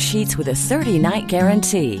 Try their sheets with a 30-night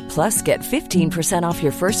guarantee. Plus, get 15% off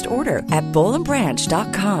your first order at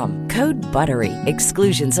bollandbranch.com. Code BUTTERY.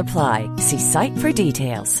 Exclusions apply. See site for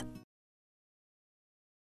details.